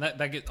 Yeah, and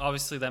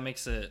obviously that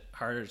makes it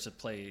harder to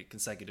play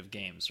consecutive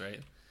games,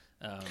 right?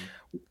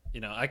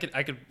 I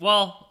could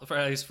for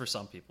at least for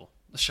some people,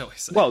 shall we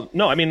say? Well,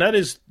 no, I mean that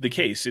is the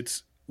case.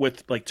 It's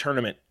with like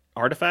tournament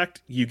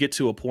Artifact, you get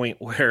to a point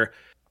where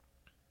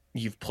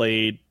you've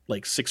played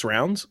like 6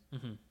 rounds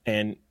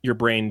and your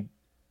brain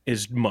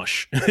is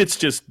mush. It's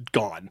just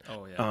gone.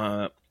 Oh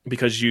yeah.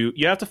 Because you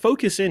have to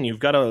focus in. You've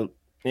got to,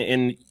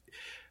 and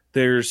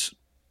there's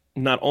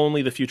not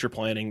only the future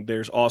planning,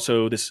 there's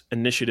also this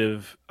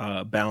initiative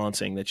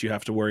balancing that you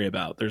have to worry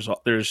about.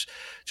 There's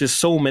just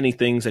so many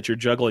things that you're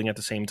juggling at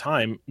the same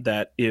time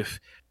that if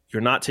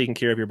you're not taking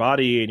care of your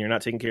body and you're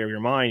not taking care of your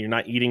mind, you're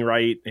not eating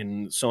right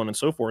and so on and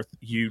so forth,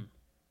 you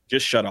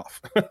just shut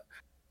off.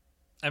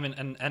 I mean,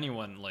 and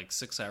anyone like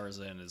 6 hours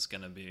in is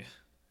going to be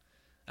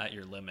at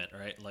your limit,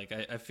 right? Like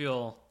I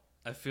feel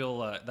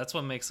that's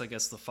what makes, I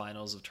guess, the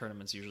finals of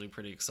tournaments usually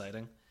pretty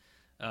exciting.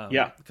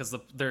 Because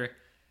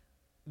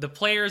the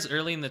players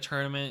early in the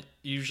tournament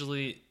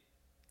usually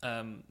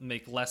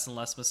make less and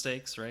less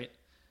mistakes, right?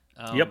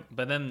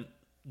 But then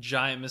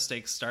giant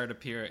mistakes start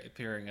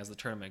appearing as the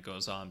tournament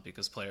goes on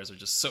because players are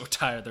just so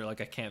tired. They're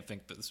like, I can't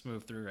think this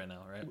move through right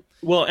now, right?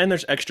 Well, and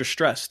there's extra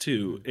stress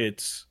too.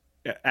 It's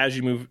as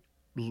you move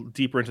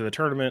deeper into the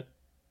tournament,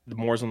 the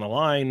more's on the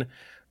line.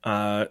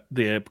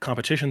 The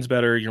competition's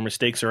better. Your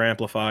mistakes are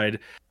amplified.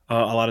 A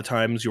lot of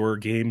times your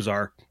games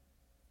are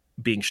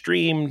being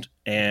streamed,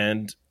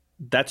 and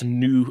that's a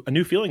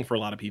new feeling for a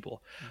lot of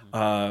people.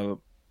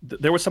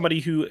 There was somebody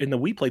who in the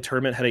We Play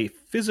tournament had a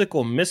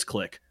physical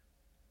misclick.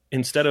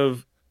 Instead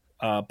of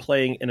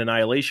playing an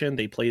Annihilation,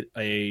 they played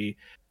an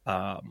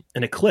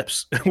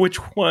Eclipse, which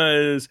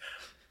was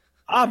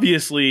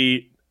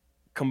obviously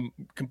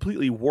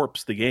completely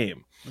warps the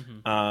game.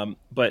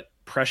 But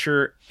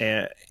pressure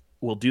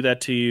will do that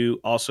to you.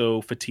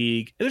 Also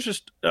fatigue. There's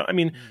just,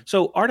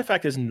 so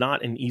Artifact is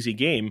not an easy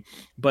game.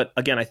 But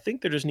again, I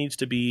think there just needs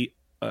to be,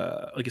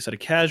 like I said, a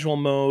casual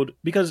mode,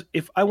 because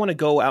if I want to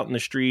go out in the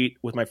street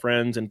with my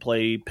friends and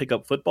play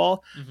pickup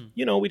football,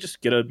 we just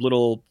get a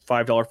little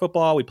 $5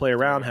 football, we play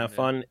around, have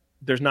fun.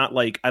 There's not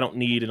like, I don't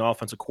need an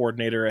offensive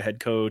coordinator, a head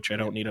coach. I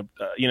don't need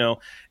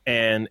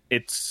and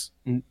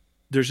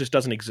there just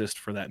doesn't exist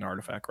for that in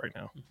Artifact right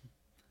now.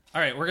 All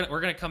right,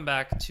 we're gonna come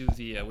back to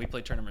the We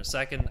Play tournament in a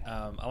second.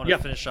 I want to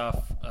finish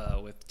off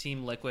with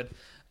Team Liquid.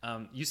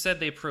 You said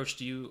they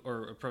approached you,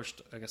 or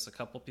approached, I guess, a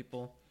couple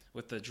people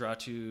with the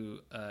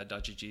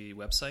Draw2.gg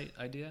website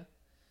idea.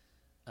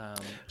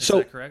 Is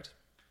that correct?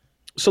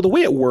 So the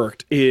way it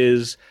worked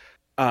is,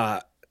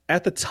 at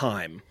the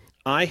time,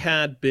 I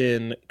had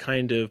been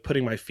kind of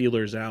putting my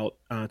feelers out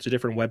to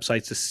different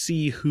websites to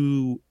see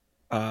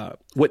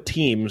what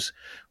teams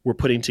were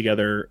putting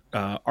together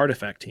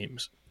Artifact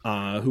teams,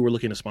 who were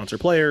looking to sponsor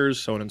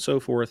players, so on and so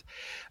forth.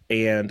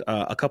 And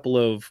a couple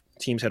of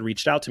teams had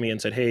reached out to me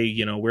and said,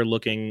 hey, we're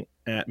looking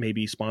at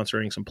maybe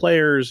sponsoring some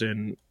players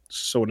and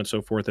so on and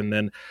so forth. And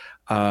then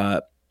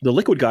the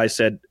Liquid guys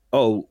said,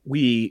 oh,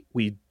 we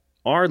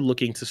are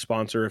looking to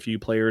sponsor a few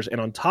players,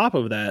 and on top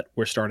of that,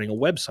 we're starting a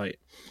website.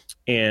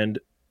 And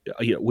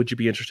would you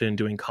be interested in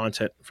doing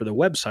content for the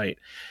website?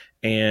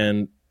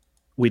 And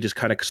we just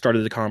kind of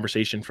started the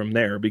conversation from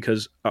there,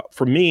 because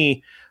for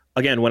me,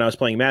 again, when I was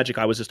playing Magic,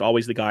 I was just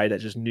always the guy that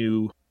just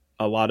knew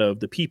a lot of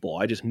the people.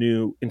 I just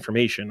knew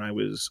information. I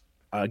was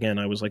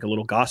like a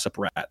little gossip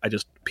rat.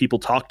 People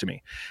talk to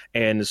me.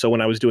 And so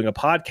when I was doing a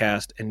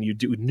podcast and you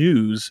do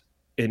news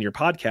in your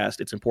podcast,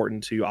 it's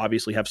important to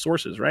obviously have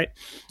sources, right?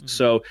 Mm-hmm.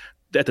 So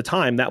at the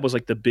time, that was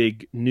like the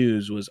big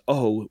news was,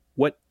 oh,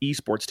 what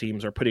esports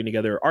teams are putting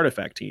together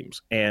artifact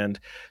teams. And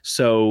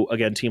so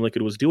again, Team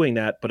Liquid was doing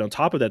that, but on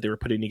top of that, they were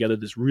putting together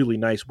this really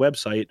nice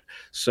website.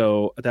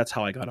 So that's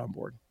how I got on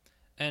board.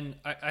 And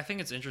I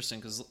think it's interesting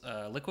because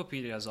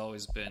Liquipedia has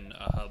always been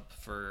a hub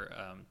for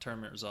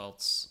tournament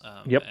results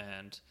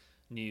and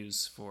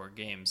news for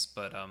games.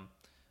 But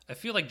I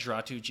feel like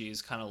Draw2G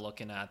is kind of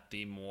looking at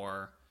the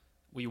more,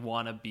 we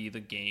want to be the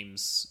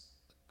game's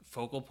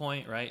focal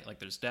point, right? Like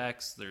there's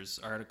decks, there's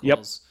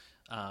articles.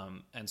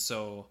 And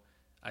so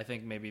I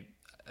think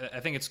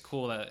it's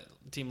cool that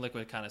Team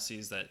Liquid kind of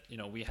sees that,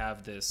 we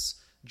have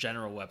this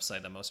general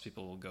website that most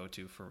people will go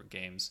to for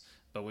games,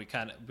 but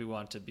we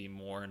want to be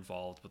more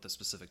involved with the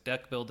specific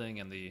deck building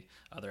and the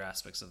other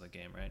aspects of the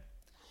game, right?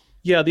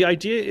 Yeah, the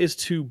idea is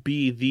to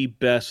be the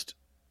best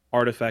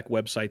Artifact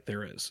website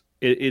there is.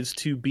 It is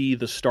to be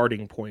the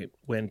starting point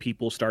when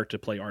people start to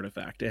play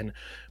Artifact. And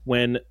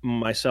when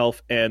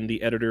myself and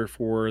the editor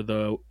for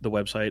the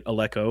website,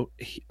 Aleko,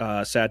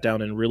 sat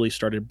down and really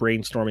started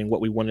brainstorming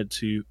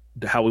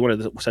how we wanted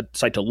the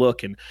site to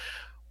look and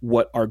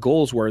what our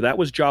goals were, that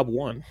was job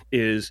one,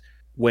 is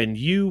when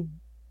you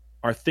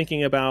are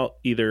thinking about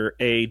either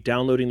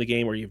downloading the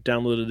game, or you've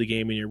downloaded the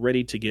game and you're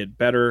ready to get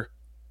better,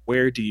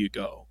 where do you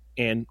go?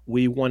 And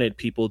we wanted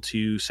people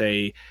to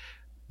say,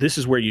 this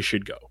is where you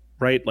should go,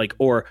 right? Like,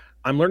 or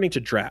I'm learning to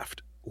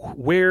draft.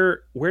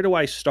 Where do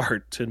I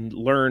start to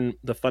learn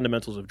the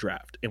fundamentals of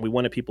draft? And we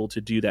wanted people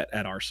to do that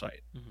at our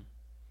site.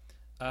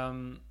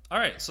 Mm-hmm. All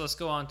right, so let's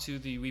go on to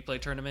the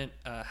WePlay tournament.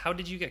 How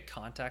did you get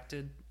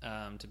contacted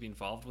to be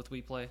involved with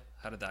WePlay?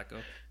 How did that go?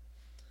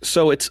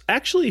 So it's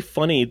actually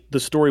funny, the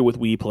story with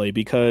WePlay,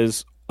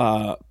 because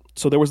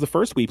so there was the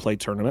first WePlay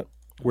tournament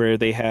where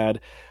they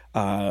had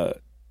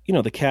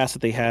the cast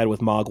that they had with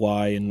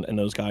Mogwai and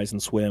those guys in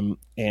Swim,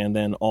 and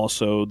then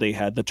also they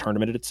had the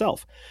tournament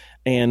itself.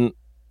 And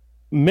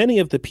many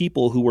of the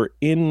people who were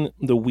in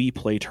the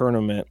WePlay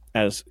tournament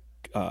as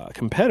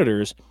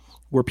competitors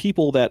were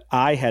people that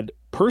I had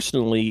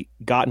personally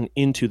gotten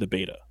into the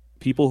beta.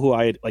 People who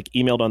I had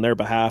emailed on their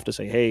behalf to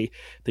say, hey,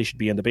 they should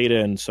be in the beta,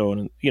 and so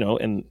on,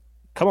 and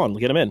come on,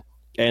 get them in.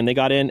 And they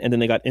got in, and then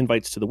they got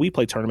invites to the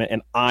WePlay tournament,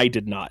 and I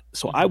did not.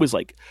 So I was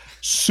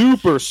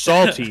super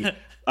salty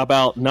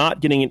about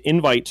not getting an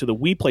invite to the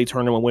WePlay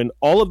tournament when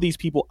all of these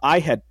people I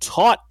had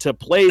taught to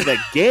play the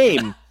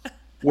game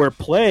were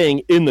playing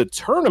in the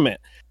tournament.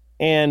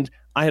 And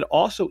I had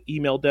also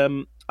emailed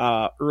them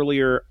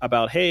earlier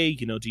about, hey,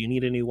 do you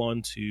need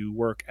anyone to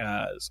work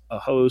as a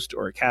host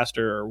or a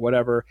caster or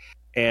whatever?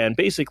 And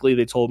basically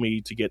they told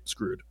me to get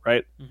screwed,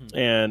 right? Mm-hmm.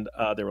 And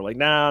they were like,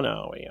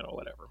 no,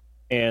 whatever.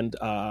 And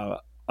a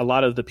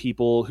lot of the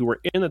people who were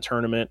in the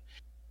tournament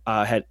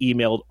had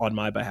emailed on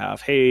my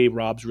behalf, hey,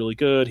 Rob's really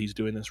good, he's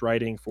doing this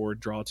writing for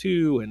Draw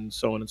 2 and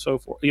so on and so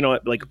forth,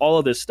 all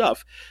of this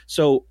stuff.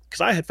 So because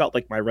I had felt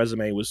like my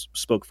resume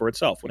spoke for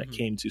itself when it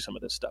came to some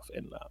of this stuff.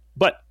 And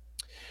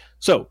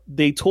so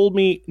they told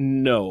me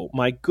no.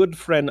 My good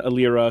friend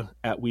Alira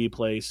at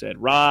WePlay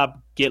said, Rob,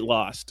 get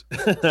lost.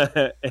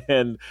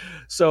 And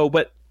so,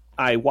 but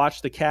I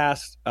watched the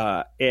cast,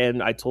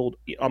 and I told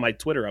on my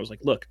Twitter, I was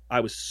like, look, I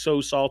was so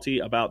salty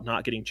about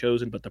not getting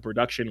chosen, but the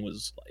production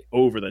was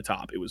over the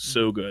top. It was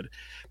so good,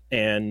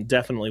 and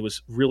definitely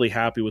was really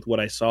happy with what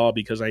I saw,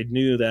 because I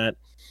knew that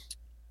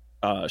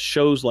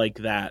shows like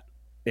that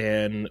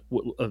and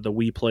the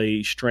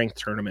WePlay Strength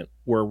tournament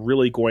were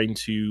really going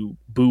to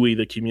buoy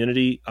the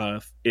community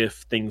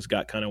if things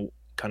got kind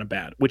of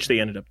bad, which they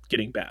ended up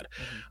getting bad.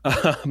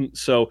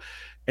 So,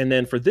 and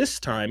then for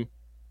this time,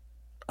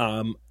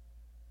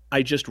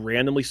 I just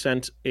randomly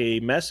sent a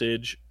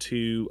message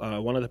to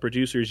one of the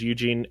producers,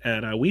 Eugene,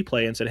 at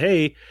WePlay, and said,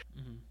 hey,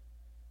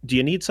 do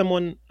you need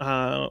someone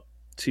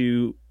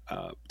to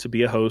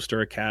be a host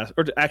or a cast,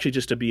 or actually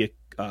just to be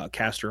a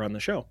caster on the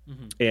show?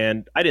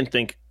 And I didn't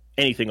think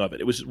anything of it.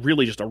 It was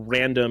really just a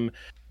random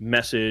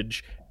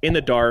message in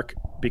the dark,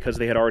 because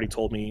they had already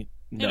told me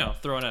no.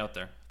 Throwing it out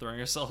there, throwing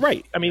yourself.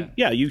 Right. I mean,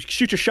 yeah, you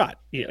shoot your shot.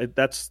 Yeah,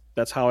 that's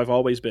how I've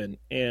always been.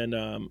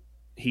 And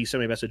he sent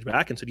me a message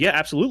back and said, yeah,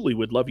 absolutely,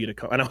 would love you to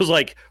come. And I was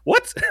like,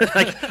 what?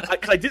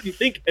 I didn't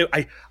think,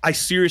 I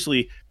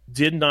seriously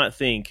did not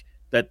think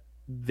that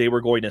they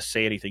were going to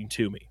say anything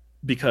to me,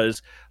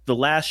 because the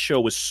last show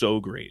was so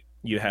great.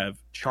 You have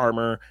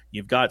Charmer,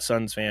 you've got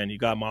Suns Fan, you've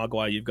got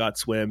Mogwai, you've got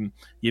Swim,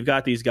 you've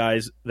got these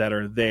guys that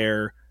are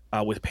there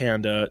with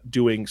Panda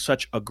doing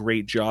such a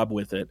great job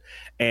with it.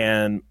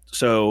 And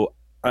so,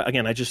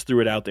 again, I just threw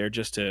it out there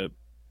just in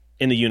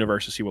the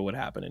universe to see what would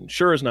happen. And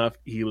sure enough,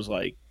 he was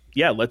like,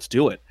 yeah, let's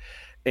do it.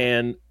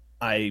 And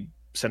I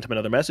sent him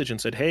another message and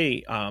said,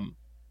 hey,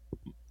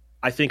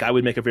 I think I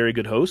would make a very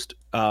good host.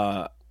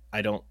 I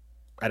don't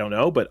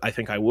know, but I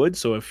think I would.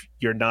 So if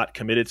you're not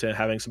committed to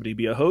having somebody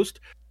be a host,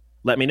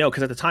 let me know.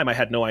 Because at the time I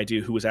had no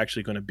idea who was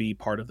actually going to be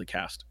part of the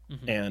cast.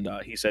 And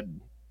he said,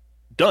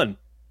 done.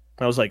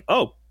 I was like,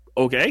 oh,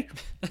 okay,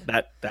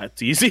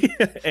 that's easy.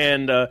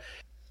 And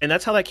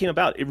that's how that came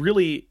about.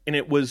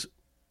 It was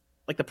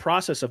like the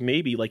process of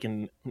maybe like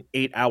an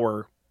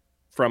 8-hour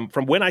from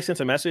when I sent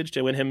a message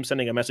to when him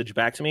sending a message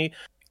back to me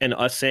and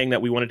us saying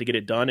that we wanted to get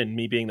it done and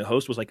me being the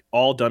host was like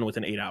all done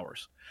within 8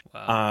 hours.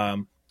 Wow.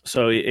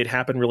 So it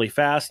happened really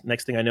fast.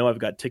 Next thing I know, I've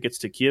got tickets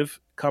to Kiev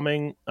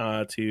coming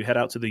to head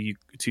out to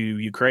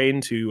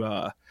Ukraine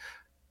to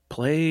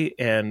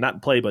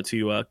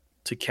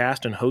to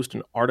cast and host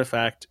an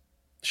Artifact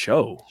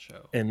show.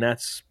 And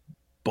that's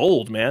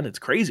bold, man. It's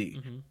crazy.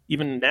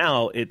 Even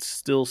now, it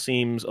still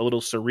seems a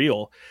little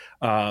surreal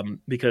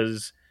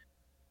because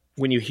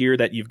when you hear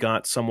that you've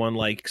got someone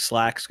like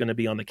Slack's going to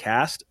be on the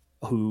cast,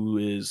 who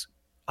is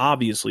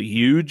obviously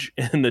huge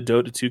in the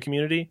Dota 2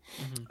 community,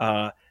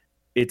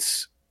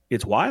 it's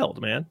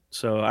wild, man.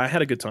 So I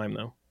had a good time,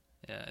 though.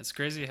 Yeah, it's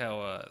crazy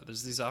how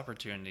there's these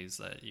opportunities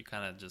that you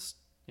kind of just,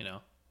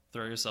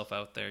 throw yourself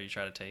out there, you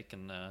try to take,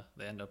 and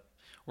they end up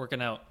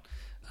working out.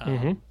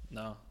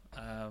 No.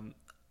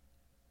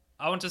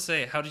 I want to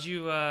say, how did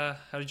you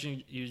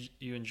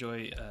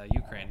enjoy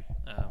Ukraine?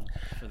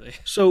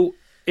 So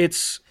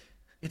it's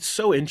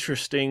so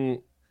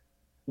interesting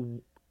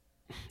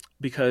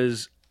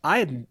because I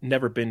had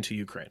never been to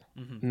Ukraine,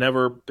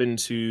 never been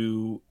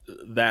to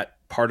that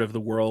part of the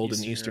world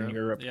in Eastern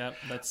Europe. Yeah,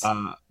 that's.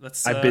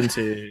 I've been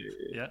to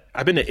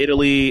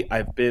Italy.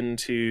 I've been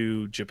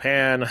to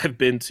Japan. I've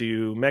been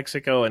to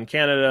Mexico and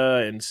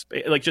Canada and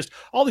Spain, like just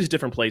all these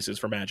different places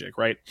for Magic,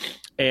 right?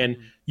 And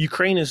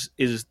Ukraine is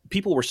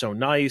people were so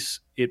nice.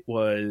 It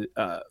was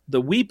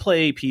the We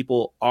Play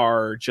people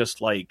are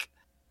just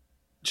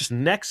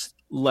next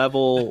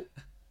level.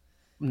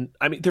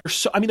 I mean,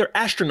 they're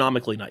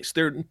astronomically nice.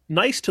 They're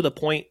nice to the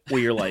point where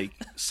you're like,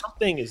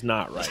 something is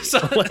not right. So,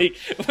 like,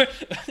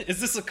 is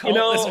this a cult?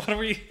 What are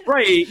we?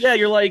 Right? Yeah,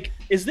 you're like,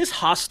 is this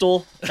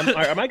hostile?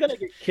 Am I going to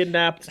get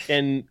kidnapped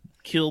and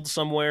killed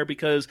somewhere?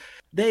 Because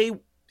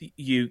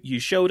you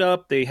showed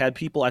up. They had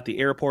people at the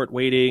airport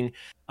waiting.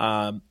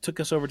 Took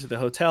us over to the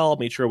hotel.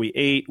 Made sure we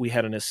ate. We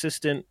had an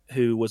assistant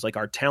who was like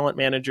our talent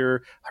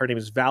manager. Her name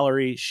is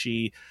Valerie.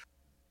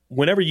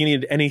 Whenever you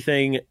needed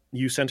anything,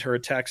 you sent her a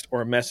text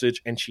or a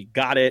message and she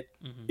got it.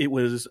 It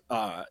was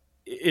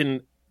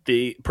in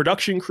the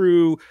production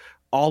crew,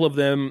 all of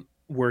them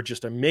were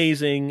just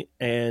amazing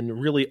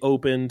and really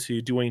open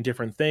to doing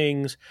different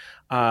things.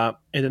 And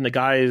then the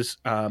guys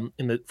from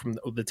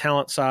the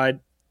talent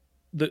side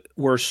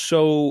were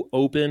so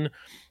open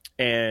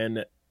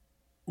and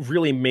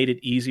really made it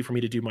easy for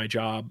me to do my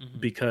job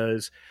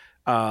because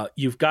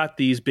you've got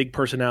these big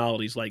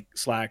personalities like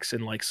Slacks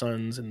and like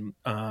Suns, and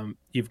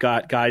you've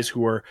got guys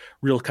who are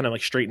real kind of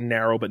like straight and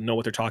narrow but know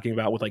what they're talking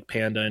about with like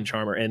Panda and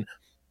Charmer,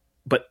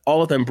 but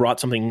all of them brought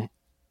something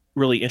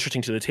really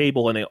interesting to the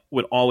table, and they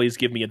would always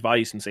give me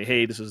advice and say,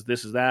 hey, this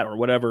is that or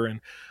whatever. And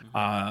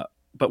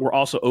but we're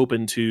also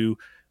open to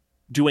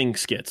doing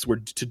skits, we're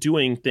to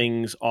doing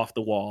things off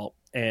the wall,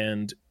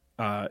 and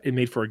it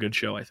made for a good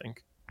show, I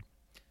think.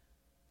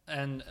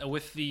 And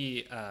with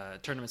the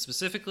tournament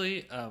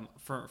specifically,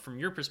 from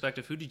your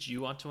perspective, who did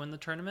you want to win the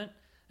tournament?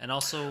 And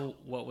also,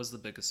 what was the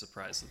biggest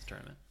surprise of the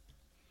tournament?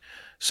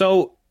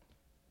 So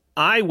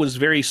I was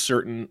very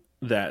certain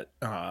that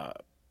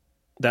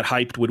that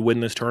Hyped would win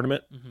this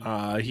tournament.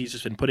 He's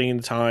just been putting in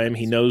the time.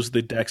 He knows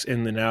the decks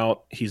in and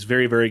out. He's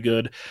very, very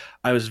good.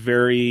 I was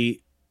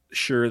very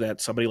sure that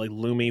somebody like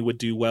Lumi would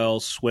do well,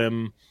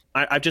 Swim.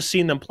 I've just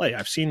seen them play.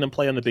 I've seen them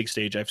play on the big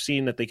stage. I've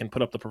seen that they can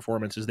put up the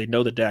performances. They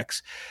know the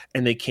decks,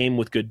 and they came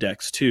with good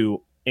decks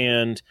too.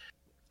 And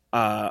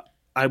I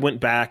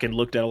went back and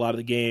looked at a lot of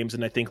the games,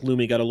 and I think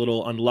Lumi got a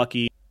little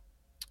unlucky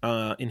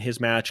in his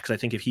match, because I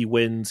think if he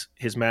wins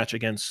his match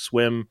against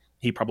Swim,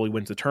 he probably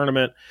wins the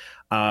tournament.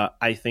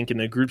 I think in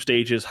the group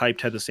stages, Hyped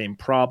had the same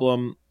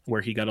problem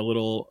where he got a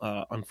little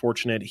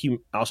unfortunate. He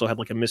also had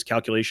like a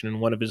miscalculation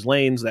in one of his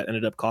lanes that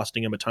ended up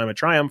costing him a time of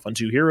triumph on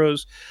 2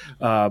 heroes.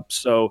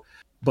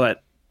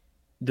 But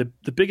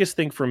the biggest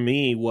thing for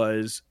me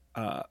was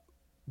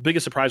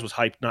biggest surprise was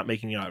Hype not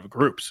making it out of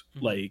groups.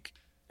 Like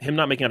him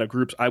not making it out of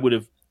groups, I would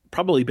have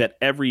probably bet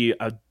every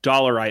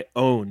dollar I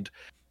owned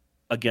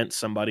against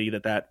somebody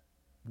that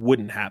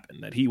wouldn't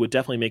happen, that he would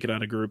definitely make it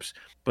out of groups,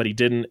 but he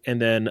didn't.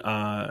 And then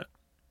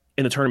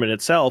in the tournament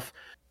itself,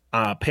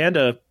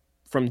 Panda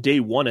from day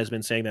one has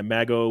been saying that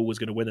Mago was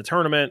going to win the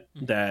tournament,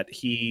 that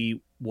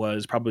he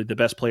was probably the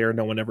best player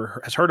no one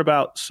ever has heard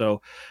about.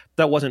 So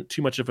that wasn't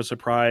too much of a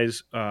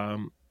surprise,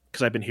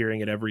 because I've been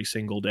hearing it every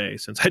single day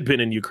since I'd been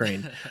in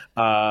Ukraine.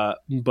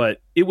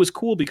 But it was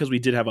cool because we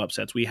did have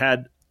upsets. We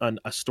had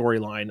a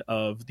storyline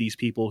of these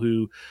people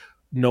who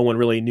no one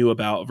really knew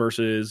about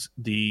versus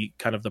the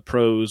kind of the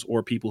pros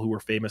or people who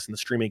were famous in the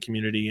streaming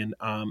community. And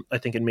I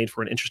think it made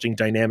for an interesting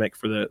dynamic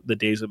for the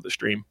days of the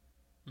stream.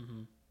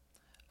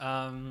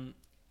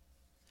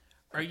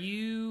 Are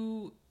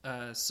you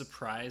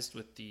surprised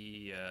with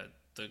the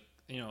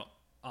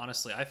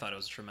honestly, I thought it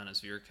was a tremendous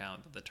viewer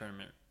count that the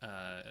tournament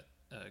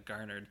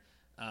garnered,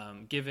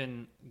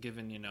 given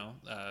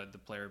the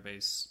player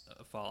base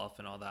fall off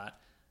and all that.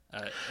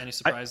 Any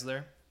surprise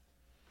there?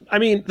 I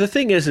mean, the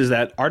thing is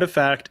that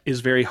Artifact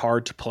is very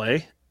hard to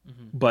play,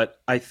 but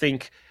I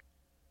think,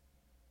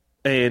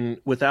 and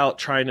without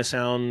trying to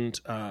sound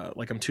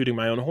like I'm tooting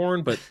my own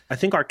horn, but I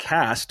think our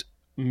cast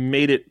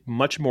made it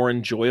much more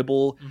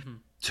enjoyable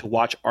to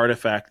watch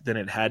Artifact than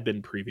it had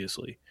been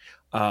previously.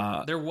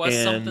 There was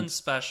something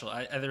special.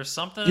 There's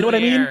something you know in what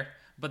the I mean? air,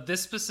 but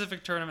this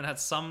specific tournament had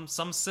some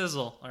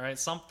sizzle. All right,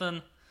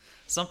 something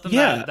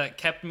that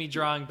kept me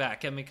drawing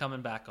back, kept me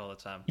coming back all the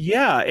time.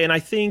 Yeah, and I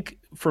think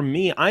for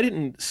me, I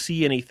didn't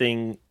see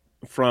anything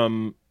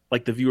from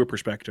like the viewer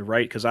perspective,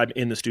 right? Because I'm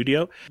in the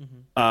studio,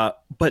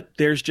 but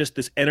there's just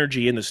this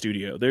energy in the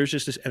studio. There's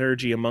just this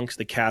energy amongst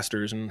the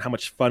casters and how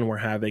much fun we're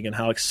having and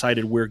how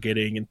excited we're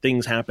getting and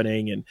things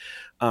happening,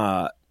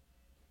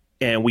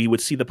 and we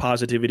would see the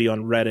positivity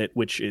on Reddit,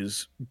 which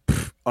is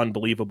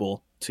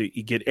unbelievable to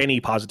get any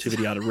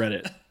positivity out of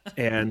Reddit.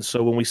 And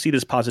so when we see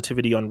this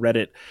positivity on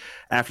Reddit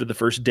after the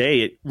first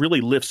day, it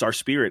really lifts our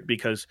spirit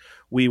because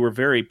we were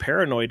very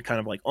paranoid, kind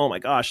of like, oh my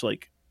gosh,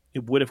 like,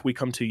 what if we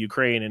come to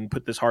Ukraine and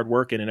put this hard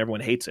work in and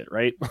everyone hates it,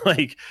 right?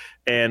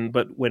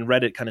 But when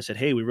Reddit kind of said,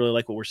 hey, we really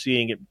like what we're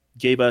seeing, it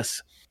gave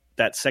us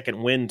that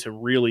second wind to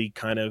really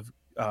kind of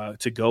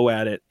to go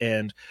at it.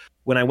 And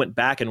when I went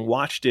back and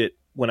watched it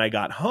when I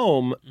got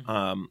home,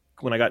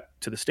 when I got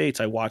to the States,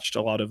 I watched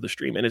a lot of the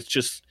stream, and it's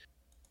just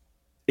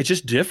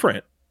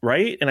different,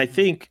 right? And I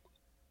think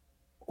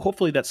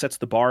hopefully that sets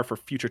the bar for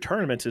future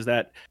tournaments, is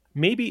that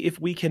maybe if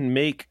we can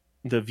make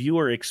the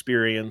viewer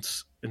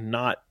experience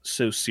not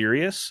so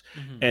serious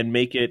and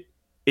make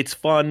it's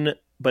fun,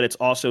 but it's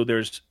also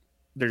there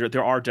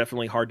are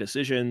definitely hard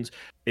decisions.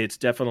 It's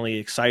definitely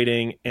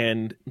exciting,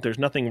 and there's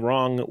nothing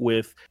wrong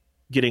with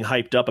getting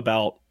hyped up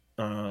about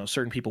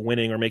certain people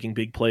winning or making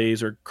big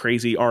plays or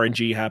crazy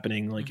RNG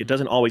happening. Like it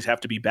doesn't always have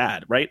to be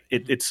bad, right?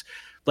 It's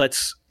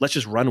let's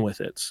just run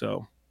with it.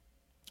 So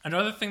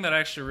another thing that I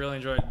actually really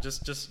enjoyed,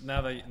 just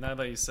now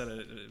that you said it,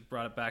 it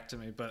brought it back to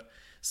me. But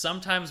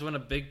sometimes when a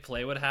big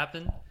play would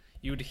happen,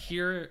 you would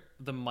hear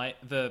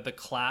the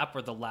clap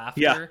or the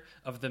laughter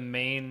of the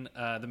main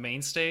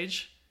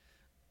stage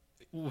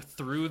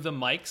through the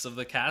mics of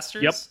the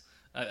casters. Yep.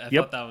 I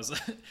thought that was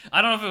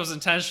I don't know if it was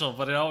intentional,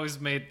 but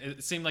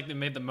it seemed like it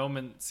made the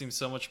moment seem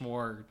so much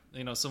more,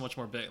 so much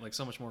more big, like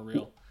so much more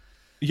real.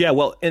 Yeah,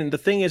 well, and the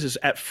thing is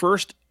at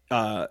first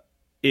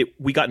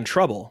we got in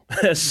trouble.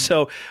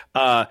 So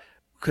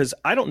because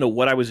I don't know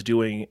what I was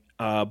doing,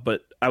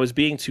 but I was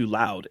being too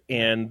loud,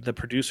 and the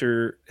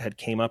producer had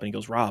came up and he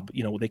goes, Rob,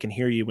 they can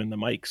hear you in the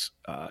mics,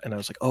 and I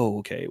was like, oh,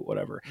 okay,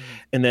 whatever.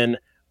 And then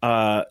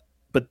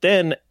but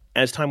then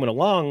as time went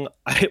along,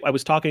 I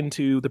was talking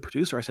to the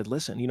producer. I said,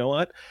 listen, you know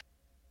what?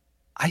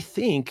 I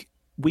think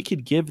we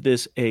could give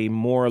this a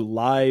more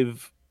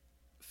live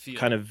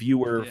kind of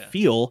viewer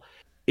feel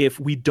if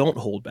we don't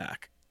hold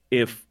back.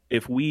 If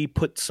we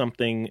put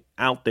something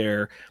out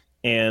there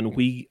and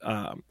we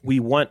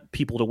want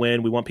people to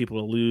win, we want people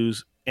to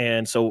lose.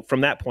 And so from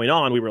that point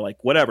on, we were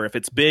like, whatever, if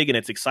it's big and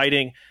it's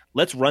exciting,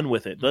 let's run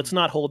with it. Let's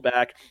not hold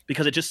back,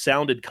 because it just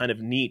sounded kind of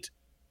neat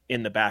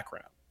in the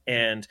background.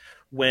 And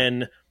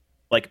when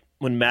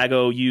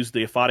Mago used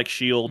the aphotic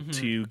shield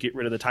to get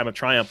rid of the Time of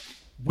Triumph,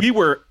 we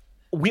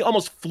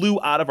almost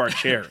flew out of our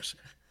chairs.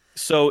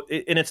 So,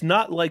 and it's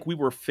not like we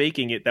were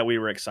faking it that we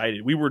were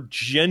excited. We were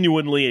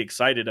genuinely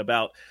excited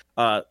about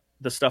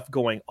the stuff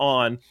going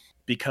on,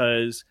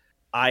 because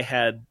I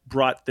had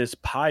brought this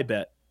pie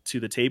bet to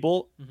the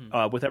table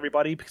with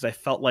everybody, because I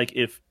felt like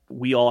if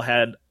we all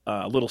had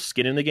a little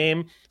skin in the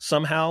game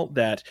somehow,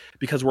 that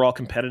because we're all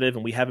competitive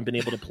and we haven't been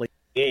able to play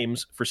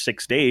games for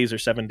 6 days or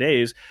 7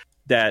 days,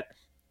 that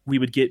we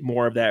would get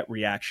more of that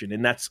reaction.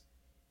 And that's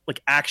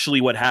like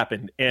actually what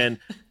happened. And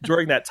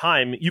during that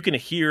time, you can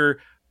hear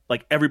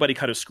like everybody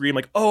kind of scream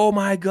like, oh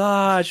my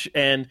gosh.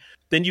 And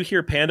then you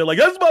hear Panda like,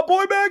 that's my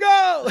boy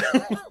Mago.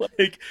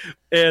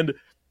 And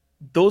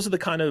those are the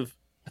kind of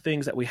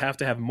things that we have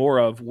to have more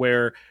of,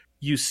 where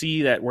you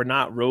see that we're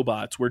not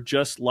robots. We're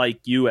just like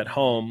you at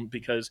home,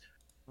 because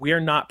we are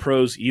not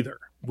pros either.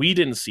 We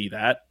didn't see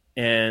that.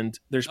 And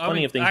there's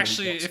plenty of things.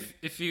 Actually,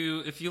 if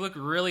you look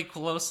really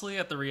closely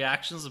at the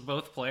reactions of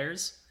both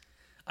players,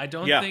 I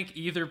don't think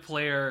either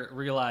player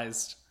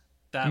realized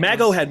that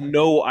Mago had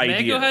no idea.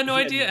 Mago had no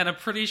idea, and I'm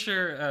pretty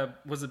sure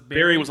was it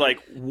Barry? Barry was like,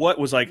 "What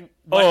was like?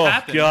 What oh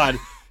happened? God!"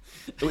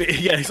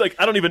 Yeah, he's like,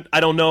 I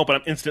don't know, but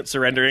I'm instant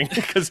surrendering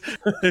because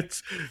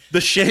it's the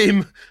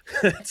shame.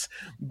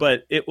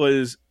 But it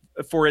was,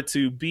 for it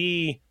to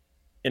be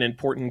an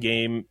important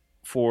game,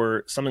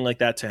 for something like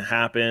that to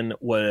happen,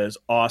 was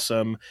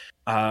awesome.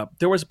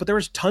 There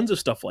was tons of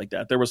stuff like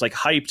that. There was like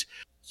hyped,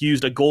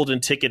 used a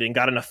golden ticket and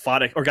got an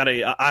aphotic, or got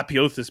a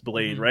Apotheosis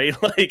blade, right?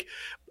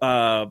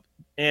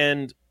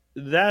 And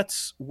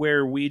that's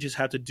where we just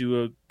have to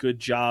do a good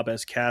job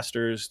as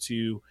casters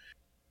to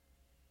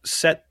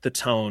set the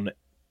tone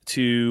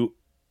to,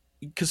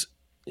 because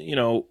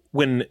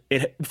when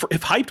if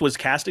Hyped was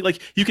casting,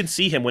 like you can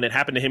see him when it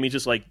happened to him, he's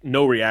just like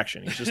no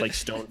reaction, he's just like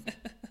stoned.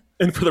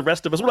 And for the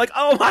rest of us, we're like,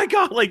 oh my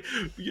god, like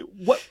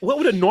what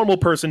would a normal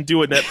person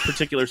do in that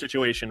particular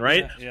situation,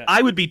 right? Yeah.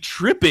 I would be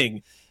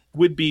tripping,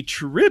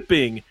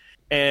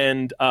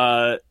 and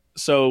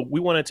so we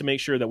wanted to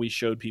make sure that we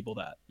showed people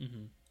that.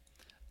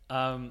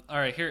 All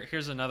right,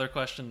 here's another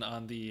question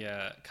on the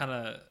kind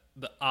of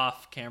the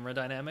off-camera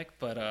dynamic,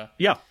 but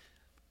yeah.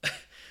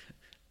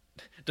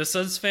 Does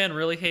Suns fan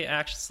really hate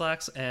action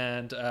slacks?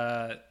 And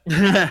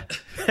and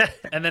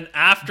then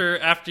after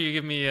you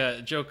give me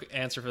a joke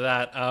answer for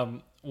that,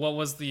 what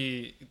was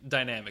the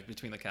dynamic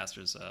between the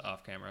casters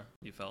off camera,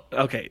 you felt?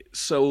 Okay,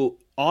 so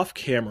off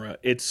camera,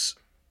 it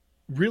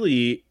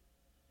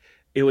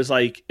was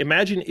like,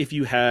 imagine if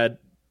you had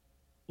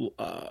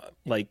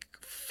like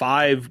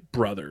 5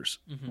 brothers,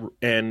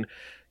 and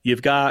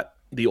you've got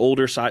the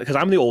older side, because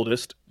I'm the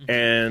oldest,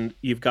 and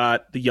you've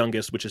got the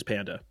youngest, which is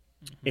Panda.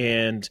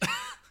 And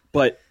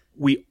but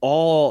we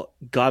all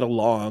got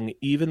along,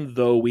 even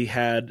though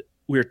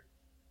we're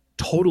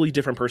totally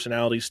different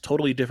personalities,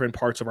 totally different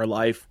parts of our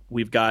life.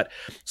 We've got,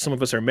 some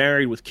of us are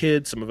married with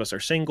kids, some of us are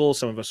single,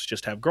 some of us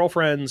just have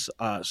girlfriends,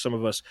 some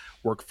of us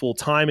work full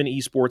time in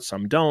esports,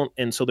 some don't.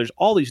 And so there's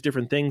all these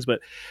different things,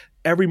 but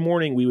every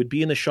morning we would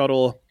be in the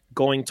shuttle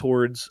going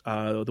towards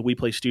the We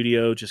Play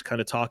studio, just kind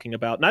of talking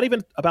about, not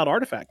even about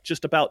Artifact,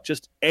 just about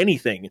just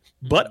anything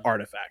but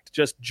Artifact,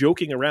 just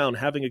joking around,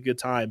 having a good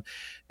time.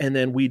 And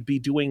then we'd be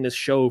doing this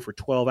show for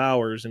 12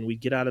 hours, and we'd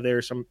get out of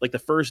there like the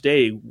first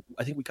day,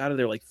 I think we got out of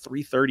there like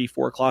 3:30,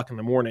 4 o'clock in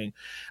the morning.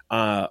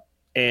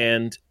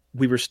 And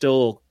we were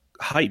still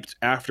hyped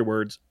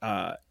afterwards,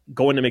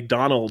 going to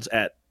McDonald's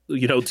at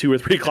 2 or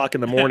 3 o'clock in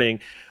the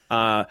morning.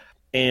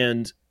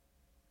 And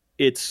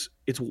it's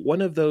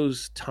one of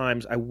those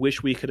times I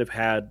wish we could have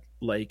had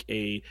like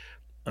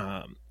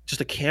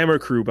just a camera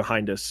crew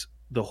behind us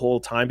the whole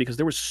time, because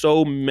there were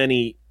so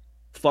many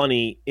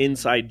funny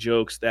inside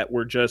jokes that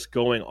were just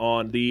going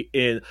on.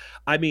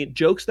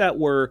 Jokes that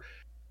were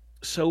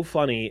so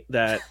funny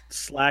that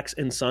Slacks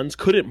and Sons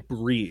couldn't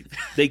breathe.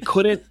 They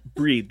couldn't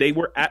breathe. They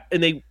were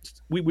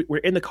we were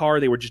in the car.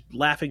 They were just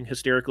laughing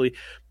hysterically,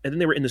 and then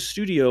they were in the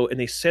studio and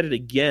they said it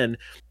again,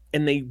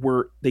 and they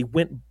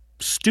went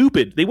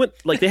stupid. They went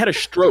like they had a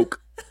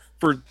stroke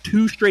for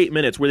 2 straight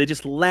minutes where they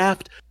just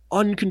laughed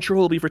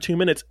uncontrollably for 2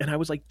 minutes. And I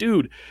was like,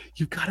 dude,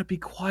 you gotta be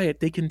quiet.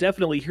 They can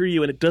definitely hear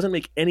you, and it doesn't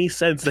make any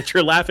sense that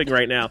you're laughing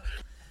right now.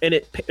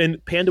 And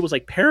Panda was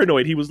like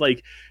paranoid. He was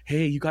like,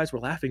 hey, you guys were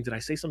laughing. Did I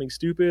say something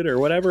stupid or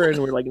whatever? And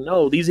we're like,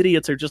 no, these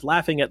idiots are just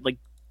laughing at like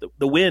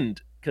the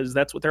wind, because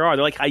that's what they are.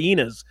 They're like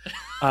hyenas.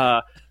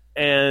 But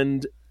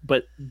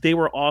they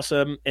were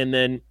awesome. And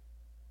then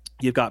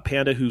you've got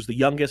Panda, who's the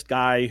youngest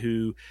guy,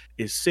 who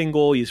is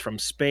single. He's from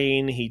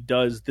Spain.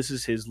 This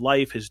is his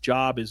life. His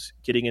job is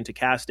getting into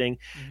casting.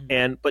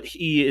 But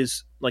he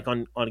is like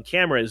on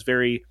camera is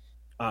very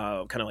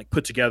kind of like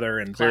put together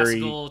and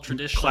classical, very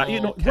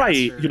traditional,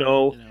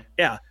 caster,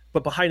 yeah.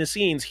 But behind the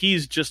scenes,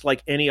 he's just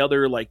like any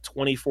other like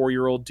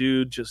 24-year-old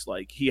dude, just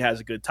like he has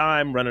a good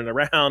time running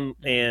around,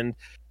 and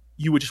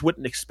you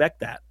wouldn't expect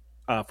that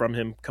from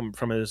him, come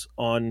from his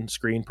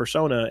on-screen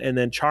persona. And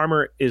then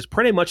Charmer is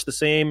pretty much the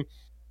same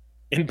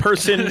in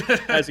person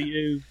as he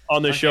is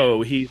on the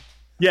show. He's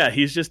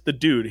just the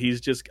dude. He's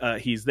just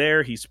he's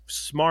there. He's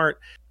smart.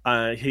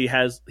 He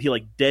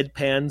like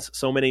deadpans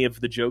so many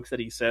of the jokes that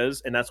he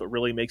says, and that's what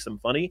really makes them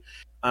funny.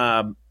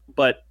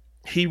 But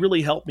he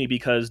really helped me,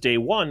 because day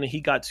one he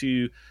got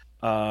to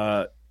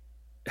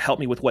help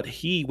me with what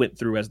he went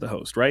through as the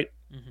host, right?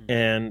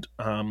 And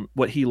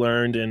what he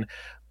learned, and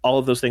all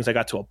of those things I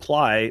got to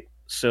apply,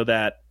 so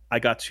that I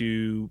got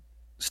to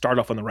start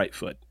off on the right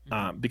foot.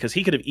 Because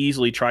he could have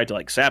easily tried to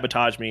like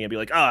sabotage me and be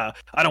like, I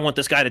don't want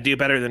this guy to do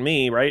better than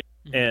me, right?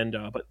 And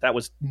but that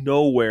was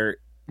nowhere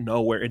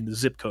in the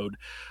zip code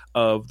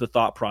of the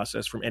thought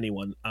process from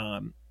anyone.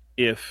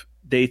 If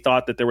they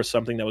thought that there was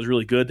something that was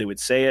really good, they would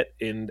say it,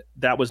 and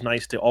that was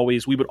nice to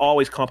we would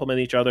always compliment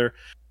each other.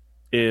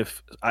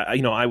 If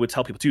I would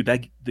tell people too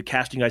that the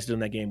casting guys did in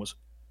that game was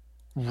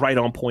right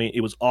on point.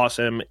 It was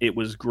awesome. It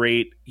was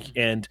great,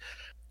 and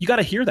you got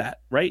to hear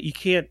that, right?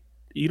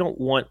 You don't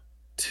want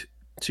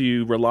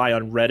to rely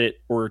on Reddit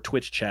or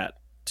Twitch chat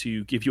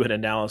to give you an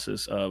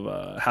analysis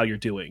of how you're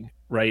doing,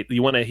 right?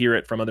 You want to hear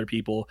it from other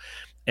people,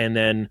 and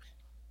then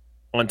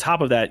on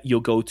top of that, you'll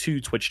go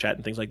to Twitch chat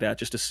and things like that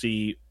just to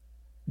see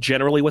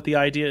generally what the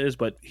idea is.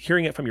 But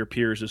hearing it from your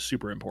peers is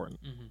super important.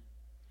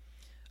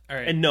 All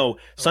right. And no,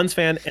 Suns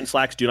fan and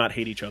Slacks do not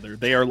hate each other.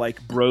 They are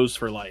like bros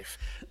for life.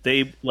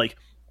 They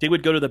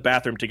would go to the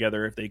bathroom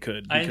together if they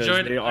could. I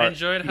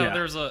enjoyed how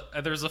there's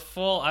a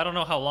full, I don't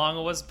know how long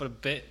it was, but a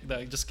bit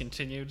that just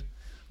continued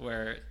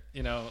where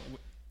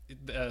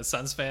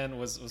Suns fan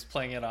was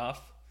playing it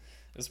off.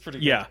 It was pretty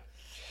good.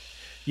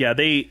 Yeah,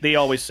 they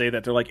always say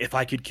that. They're like, if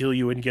I could kill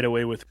you and get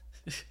away with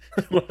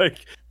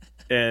it.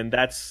 And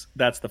that's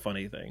the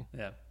funny thing.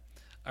 Yeah.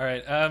 All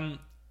right.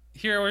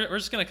 Here we're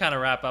just gonna kind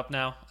of wrap up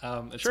now.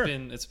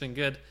 It's been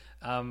good.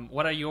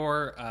 What are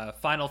your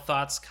final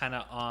thoughts, kind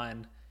of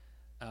on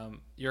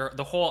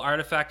the whole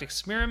Artifact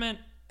experiment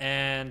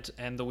and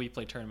the We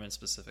Play tournament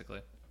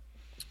specifically?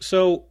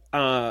 So,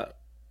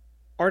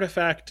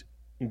 Artifact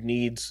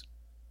needs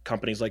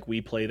companies like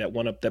We Play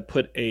that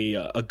put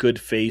a good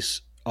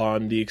face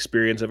on the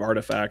experience of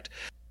Artifact.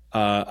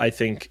 I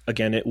think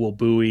again it will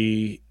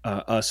buoy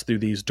us through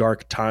these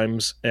dark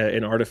times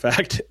in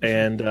Artifact.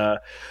 And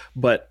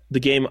but the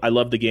game, I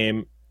love the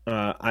game.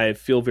 I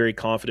feel very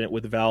confident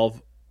with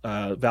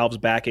Valve's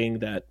backing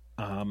that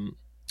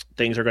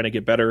things are going to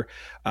get better.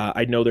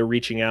 I know they're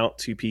reaching out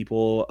to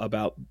people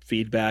about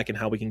feedback and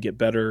how we can get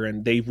better,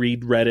 and they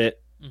read Reddit.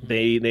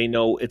 They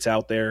know it's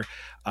out there.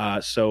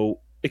 So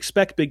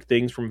expect big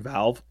things from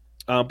Valve.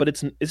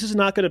 But this is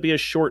not going to be a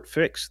short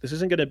fix. This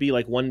isn't going to be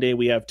like one day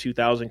we have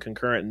 2,000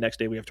 concurrent and next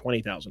day we have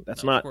 20,000.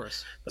 That's not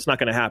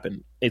going to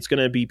happen. It's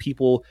going to be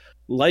people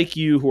like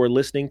you who are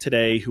listening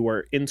today, who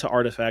are into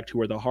Artifact,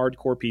 who are the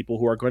hardcore people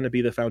who are going to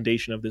be the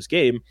foundation of this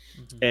game.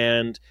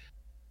 And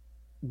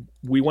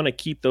we want to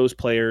keep those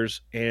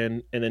players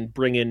and then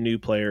bring in new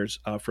players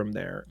from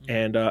there.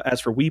 And as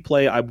for We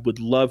Play, I would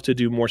love to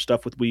do more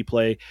stuff with We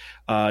Play.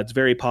 It's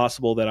very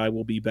possible that I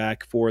will be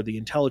back for the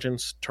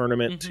Intelligence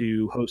tournament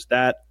to host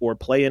that or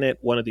play in it,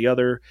 one or the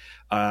other.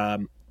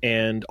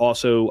 And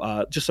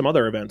also just some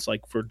other events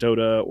like for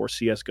Dota or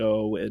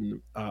CSGO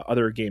and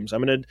other games.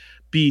 I'm going to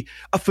be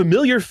a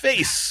familiar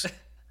face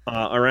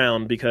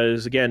around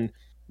because, again,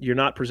 you're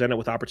not presented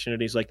with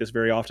opportunities like this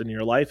very often in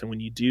your life, and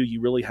when you do,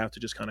 you really have to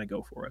just kind of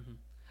go for it.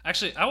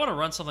 Actually, I want to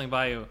run something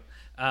by you.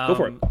 Go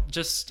for it.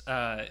 Just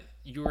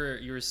you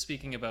were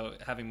speaking about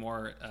having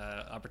more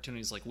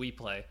opportunities like We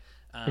Play.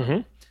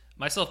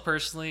 Myself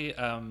personally,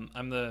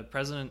 I'm the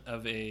president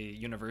of a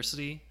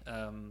university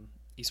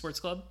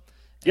esports club,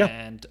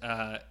 and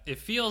it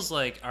feels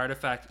like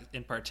Artifact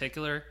in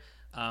particular,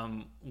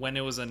 when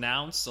it was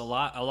announced, a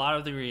lot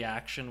of the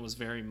reaction was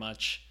very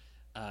much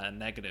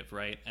negative,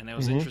 right? And it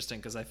was interesting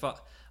because I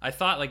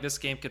thought like this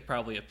game could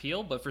probably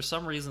appeal, but for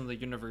some reason the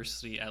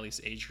university, at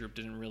least age group,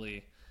 didn't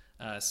really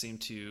seem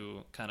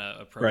to kind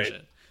of approach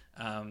it.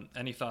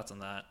 Any thoughts on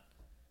that?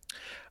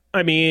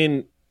 I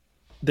mean,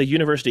 the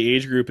university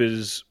age group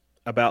is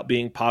about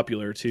being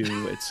popular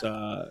too. It's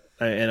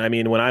and I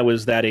mean, when I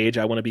was that age,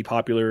 I want to be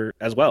popular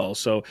as well.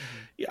 So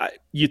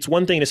it's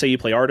one thing to say you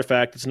play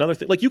Artifact. It's another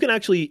thing. Like you can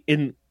actually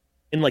in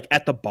like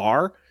at the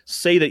bar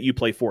say that you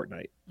play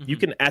Fortnite. You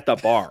can at the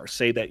bar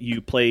say that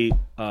you play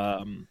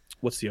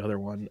what's the other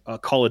one?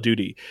 Call of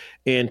Duty,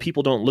 and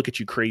people don't look at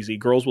you crazy.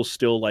 Girls will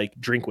still like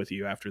drink with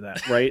you after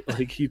that, right?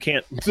 Like you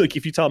can't like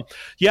if you tell them,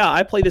 yeah,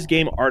 I play this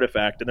game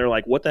Artifact, and they're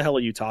like, what the hell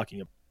are you talking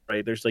about?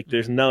 Right?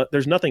 There's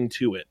nothing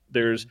to it.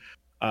 There's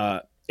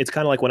it's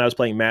kind of like when I was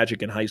playing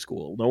Magic in high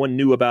school. No one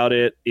knew about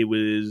it. It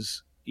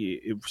was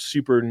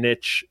super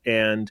niche,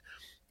 and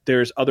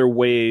there's other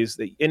ways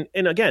that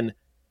and again,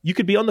 you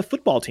could be on the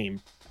football team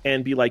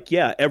and be like,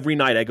 yeah, every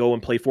night I go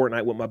and play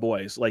Fortnite with my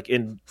boys. Like,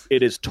 and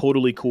it is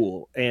totally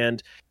cool.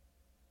 And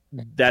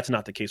that's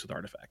not the case with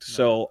Artifact. No.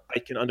 So I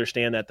can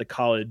understand that the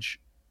college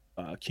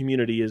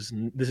community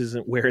this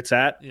isn't where it's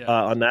at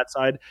on that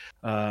side.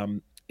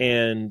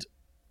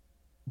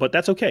 But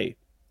that's okay.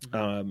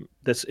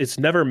 It's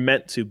never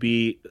meant to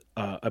be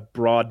a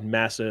broad,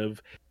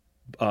 massive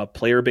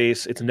player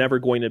base. It's never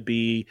going to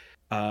be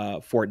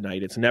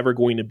Fortnite. It's never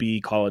going to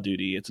be Call of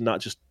Duty. It's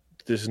not just,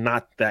 there's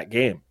not that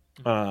game.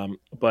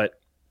 But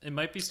it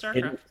might be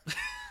StarCraft.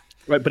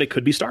 Right, but it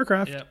could be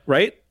StarCraft,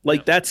 right?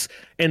 Like that's,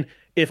 and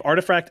if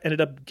Artifact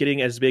ended up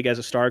getting as big as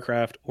a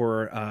StarCraft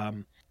or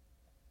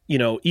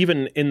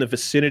even in the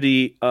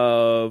vicinity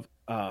of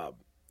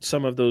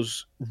some of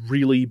those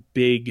really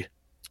big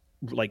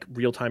like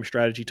real-time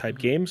strategy type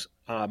games,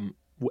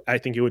 I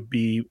think it would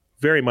be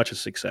very much a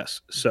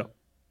success. So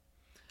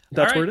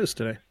that's where it is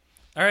today.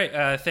 All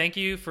right, thank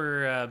you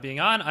for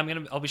being on.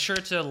 I'll be sure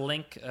to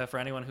link for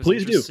anyone who's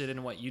interested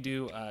in what you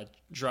do.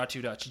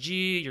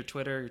 Draw2.gg, your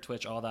Twitter, your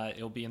Twitch, all that.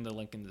 It'll be in the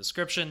link in the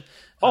description.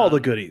 All the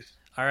goodies.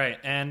 All right,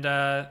 and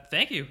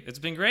thank you. It's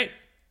been great.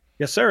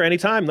 Yes, sir.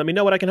 Anytime. Let me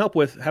know what I can help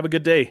with. Have a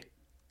good day.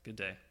 Good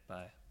day.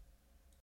 Bye.